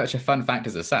isn't so much a fun fact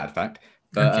as a sad fact,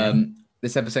 but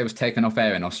this episode was taken off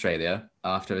air in Australia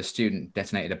after a student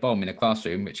detonated a bomb in a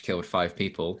classroom which killed 5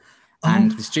 people,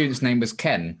 and the student's name was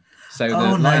Ken. So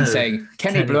the line saying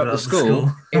Kenny blew up the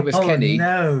school, it was Kenny.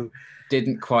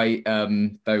 Didn't quite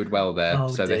bode well there,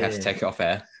 so they had to take it off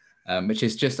air, which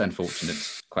is just unfortunate,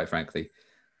 quite frankly.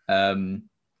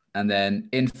 And then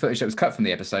in footage that was cut from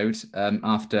the episode,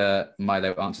 after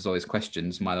Milo answers all his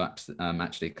questions, Milo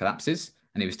actually collapses,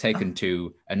 and he was taken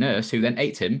to a nurse who then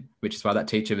ate him, which is why that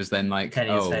teacher was then like,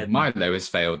 Milo has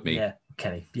failed me. Yeah,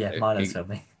 Kenny. Yeah, Milo's failed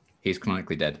me. He's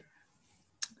chronically dead.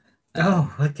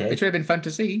 Okay. Which would have been fun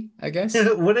to see, I guess.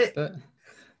 Would it? But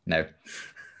no.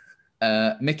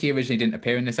 Mickey originally didn't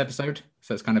appear in this episode,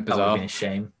 so it's kind of bizarre. That would have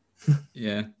been a shame.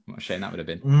 Yeah, what a shame that would have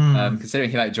been. Considering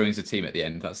he joins the team at the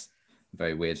end, that's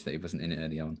very weird that he wasn't in it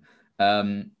early on.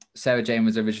 Sarah Jane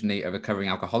was originally a recovering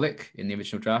alcoholic in the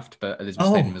original draft, but Elizabeth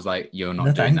Sladen was like, "You're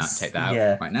not doing that. Take that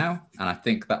out right now." And I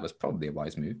think that was probably a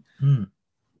wise move.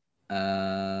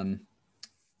 Filming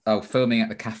at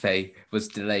the cafe was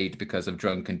delayed because of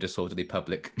drunk and disorderly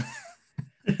public.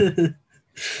 That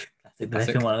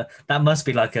must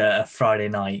be like a Friday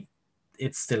night.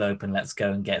 It's still open. Let's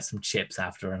go and get some chips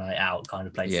after a night out kind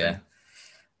of place. Yeah.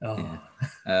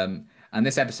 And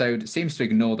this episode seems to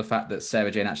ignore the fact that Sarah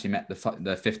Jane actually met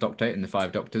the Fifth Doctor in the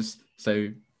 5 Doctors, so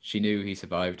she knew he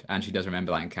survived, and she does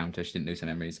remember that encounter. She didn't lose her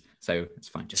memories, so it's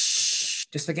fine.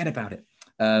 Just forget about it.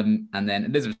 And then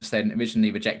Elizabeth Sladen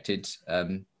originally rejected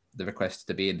the request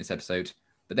to be in this episode,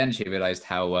 but then she realised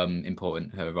how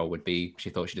important her role would be. She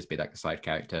thought she'd just be like a side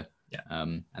character.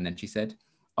 And then she said,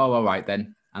 "Oh, all right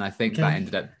then." And I think that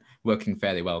ended up working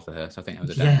fairly well for her. So I think that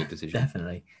was a damn good decision.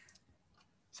 Definitely.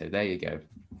 So there you go.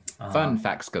 Fun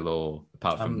facts galore,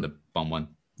 apart from the bomb one.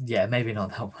 Yeah, maybe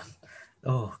not that one.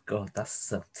 Oh God,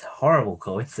 that's a horrible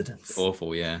coincidence. It's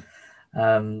awful, yeah.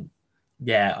 Like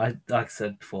I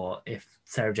said before, if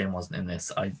Sarah Jane wasn't in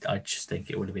this, I just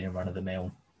think it would have been a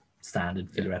run-of-the-mill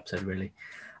standard filler episode, really.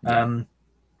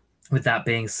 With that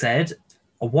being said,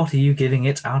 what are you giving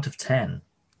it out of 10?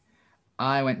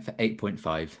 I went for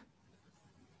 8.5.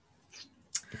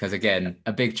 Because again,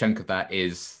 a big chunk of that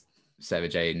is Sarah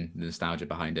Jane, the nostalgia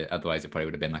behind it. Otherwise, it probably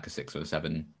would have been like a 6 or a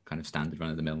 7 kind of standard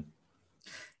run-of-the-mill.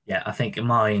 Yeah, I think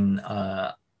mine,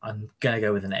 I'm going to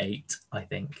go with an 8, I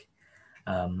think.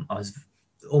 I was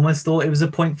almost thought it was a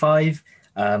 0.5.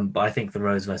 But I think the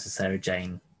Rose versus Sarah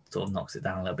Jane sort of knocks it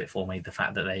down a little bit for me. The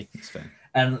fact that That's fair.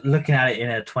 and looking at it in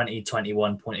a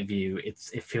 2021 point of view, it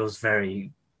feels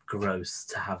very gross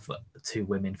to have two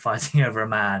women fighting over a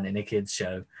man in a kids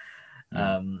show.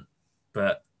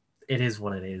 But it is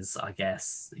what it is, I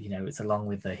guess. It's along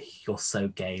with the "you're so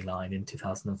gay" line in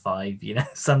 2005.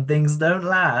 Some things don't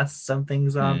last, some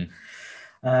things aren't.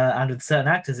 And with certain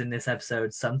actors in this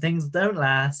episode, some things don't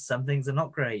last, some things are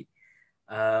not great.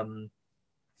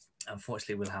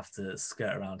 Unfortunately, we'll have to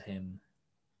skirt around him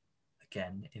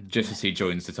again. Just as he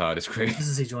joins the TARDIS crew. Just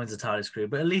as he joins the TARDIS crew,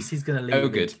 but at least he's going to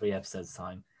leave in 3 episodes'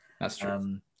 time. That's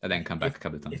true. And then come back a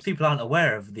couple of times. If people aren't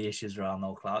aware of the issues around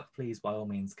Noel Clarke, please, by all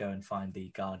means, go and find the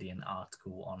Guardian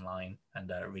article online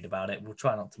and read about it. We'll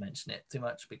try not to mention it too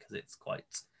much because it's quite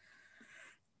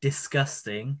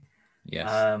disgusting. Yes.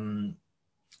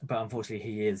 But unfortunately,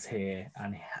 he is here.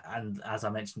 And as I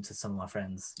mentioned to some of my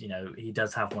friends, he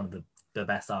does have one of the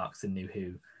best arcs in New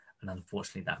Who. And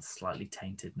unfortunately, that's slightly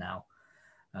tainted now.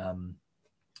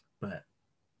 But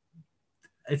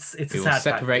it's a we sad will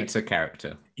separate fact the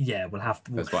character. Yeah, we'll have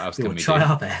to. What else we can will we try do?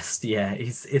 our best. Yeah,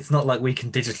 it's not like we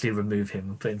can digitally remove him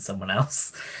and put in someone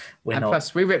else.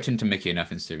 Plus, we ripped into Mickey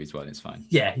enough in series 1. It's fine.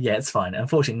 Yeah, it's fine.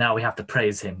 Unfortunately, now we have to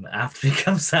praise him after he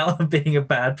comes out of being a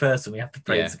bad person. We have to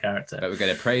praise the character. But we're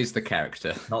going to praise the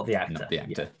character, not the actor. Not the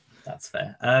actor. Yeah, that's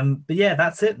fair. But yeah,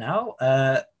 that's it now.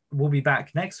 We'll be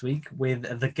back next week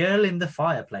with The Girl in the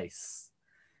Fireplace,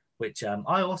 which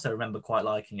I also remember quite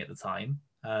liking at the time.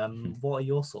 What are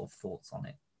your sort of thoughts on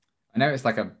it? I know it's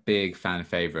like a big fan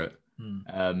favorite.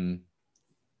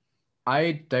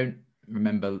 I don't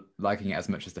remember liking it as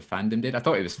much as the fandom did. I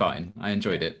thought it was fine. I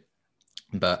enjoyed it,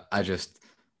 but I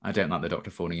don't like the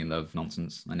Doctor falling in love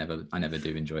nonsense. I never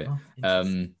do enjoy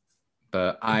it.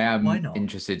 But I am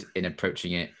interested in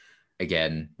approaching it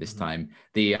again this time.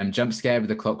 The jump scare with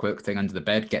the clockwork thing under the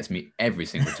bed gets me every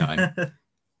single time.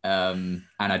 And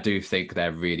I do think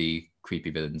they're really creepy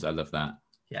villains. I love that.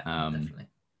 Yeah, definitely.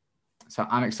 So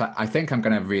I'm excited. I think I'm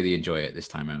going to really enjoy it this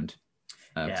time around.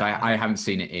 I haven't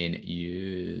seen it in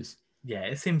years. Yeah,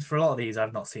 it seems for a lot of these,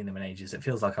 I've not seen them in ages. It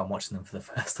feels like I'm watching them for the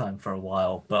first time for a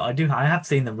while. But I have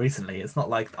seen them recently. It's not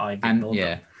like I've ignored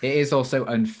them. It is also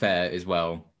unfair as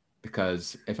well.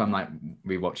 Because if I'm like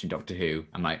rewatching Doctor Who,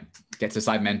 I'm like, get to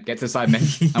Sidemen.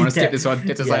 I want to skip this one.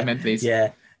 Get to Sidemen, please.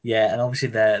 Yeah, and obviously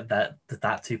that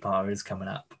 2-parter is coming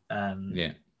up. And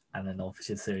then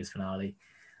obviously the series finale.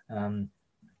 I'm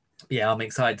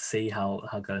excited to see how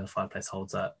Girl in the Fireplace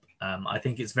holds up. I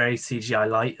think it's very CGI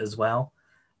light as well,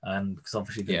 because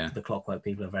obviously the Clockwork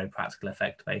people are very practical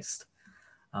effect based.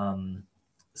 And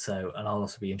I'll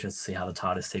also be interested to see how the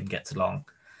TARDIS team gets along.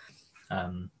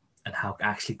 And how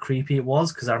actually creepy it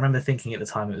was, because I remember thinking at the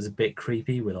time it was a bit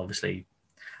creepy with obviously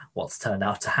what's turned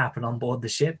out to happen on board the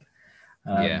ship.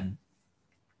 I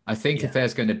think if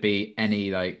there's going to be any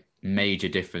like major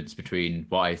difference between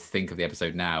what I think of the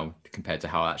episode now compared to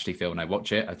how I actually feel when I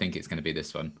watch it, I think it's going to be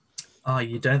this one. Oh,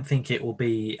 you don't think it will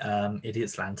be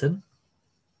Idiot's Lantern?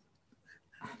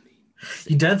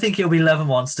 You don't think it'll be Love and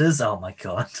Monsters? Oh my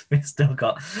god, we've still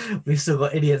got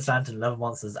Idiot's Lantern, Love and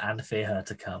Monsters, and Fear Her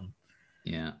to come.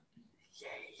 Yeah.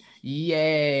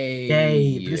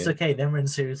 Yay! But it's okay. Then we're in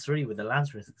series 3 with the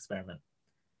Lazarus Experiment.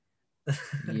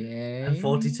 Yay! And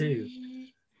 42.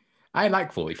 I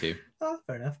like 42. Oh,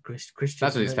 fair enough. Christian.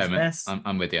 That's what experiment.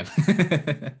 I'm with you.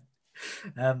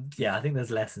 I think there's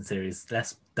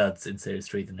less duds in series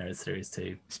 3 than there is series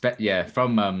 2.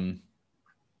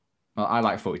 Well, I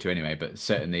like 42 anyway, but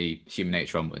certainly Human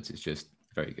Nature onwards, it's just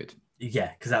very good.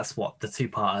 Yeah, because that's what the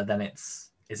 2-parter. Then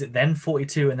is it then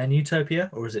 42 and then Utopia,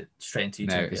 or is it straight into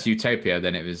Utopia? No, it's Utopia.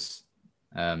 Then it was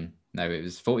it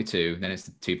was 42. Then it's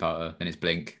the 2-parter. Then it's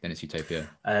Blink. Then it's Utopia.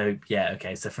 Oh yeah,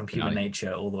 okay. So from Human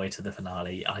Nature all the way to the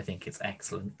finale, I think it's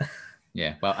excellent.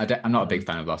 Yeah, well, I'm not a big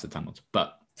fan of Last of Tamils,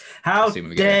 but how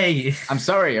dare you? I'm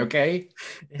sorry. Okay.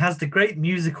 It has the great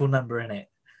musical number in it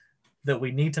that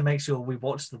we need to make sure we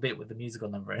watch the bit with the musical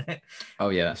number in it. Oh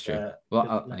yeah, that's true.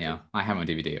 I have my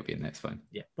DVD. It'll be in there. It's fine.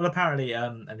 Yeah. Well, apparently,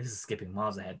 and this is skipping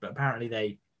miles ahead, but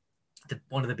apparently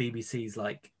one of the BBC's,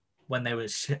 like when they were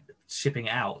shipping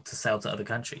it out to sell to other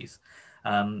countries,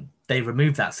 they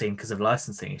removed that scene because of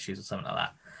licensing issues or something like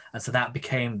that, and so that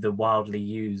became the wildly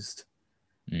used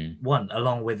one,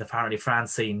 along with apparently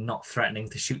Francine not threatening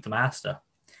to shoot the master,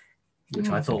 which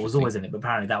I thought was always in it, but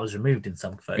apparently that was removed in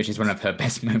some versions. Which is one of her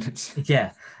best moments.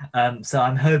 Yeah. So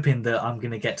I'm hoping that I'm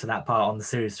going to get to that part on the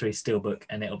Series 3 Steelbook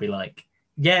and it'll be like,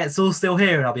 yeah, it's all still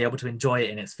here and I'll be able to enjoy it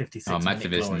in its 56 minute glory.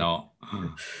 Imagine it's not.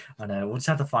 I know. We'll just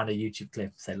have to find a YouTube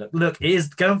clip and say, look, it is,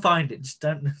 go and find it. Just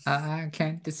don't. I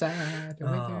can't decide.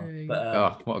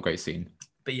 What a great scene.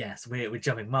 but yes, we're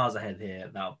jumping miles ahead here.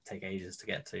 That'll take ages to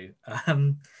get to.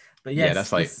 But Yeah, yes,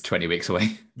 that's like 20 weeks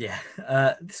away. yeah.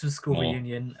 This was School More.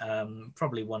 Reunion.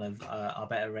 Probably one of our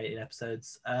better rated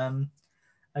episodes. And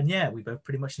yeah, we both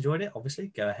pretty much enjoyed it. Obviously,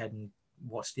 go ahead and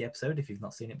watch the episode if you've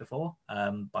not seen it before.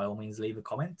 By all means, leave a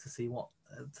comment to see what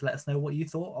to let us know what you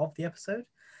thought of the episode.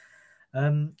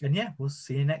 And yeah, we'll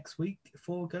see you next week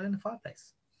for Girl in the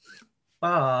Fireplace.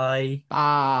 Bye.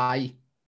 Bye.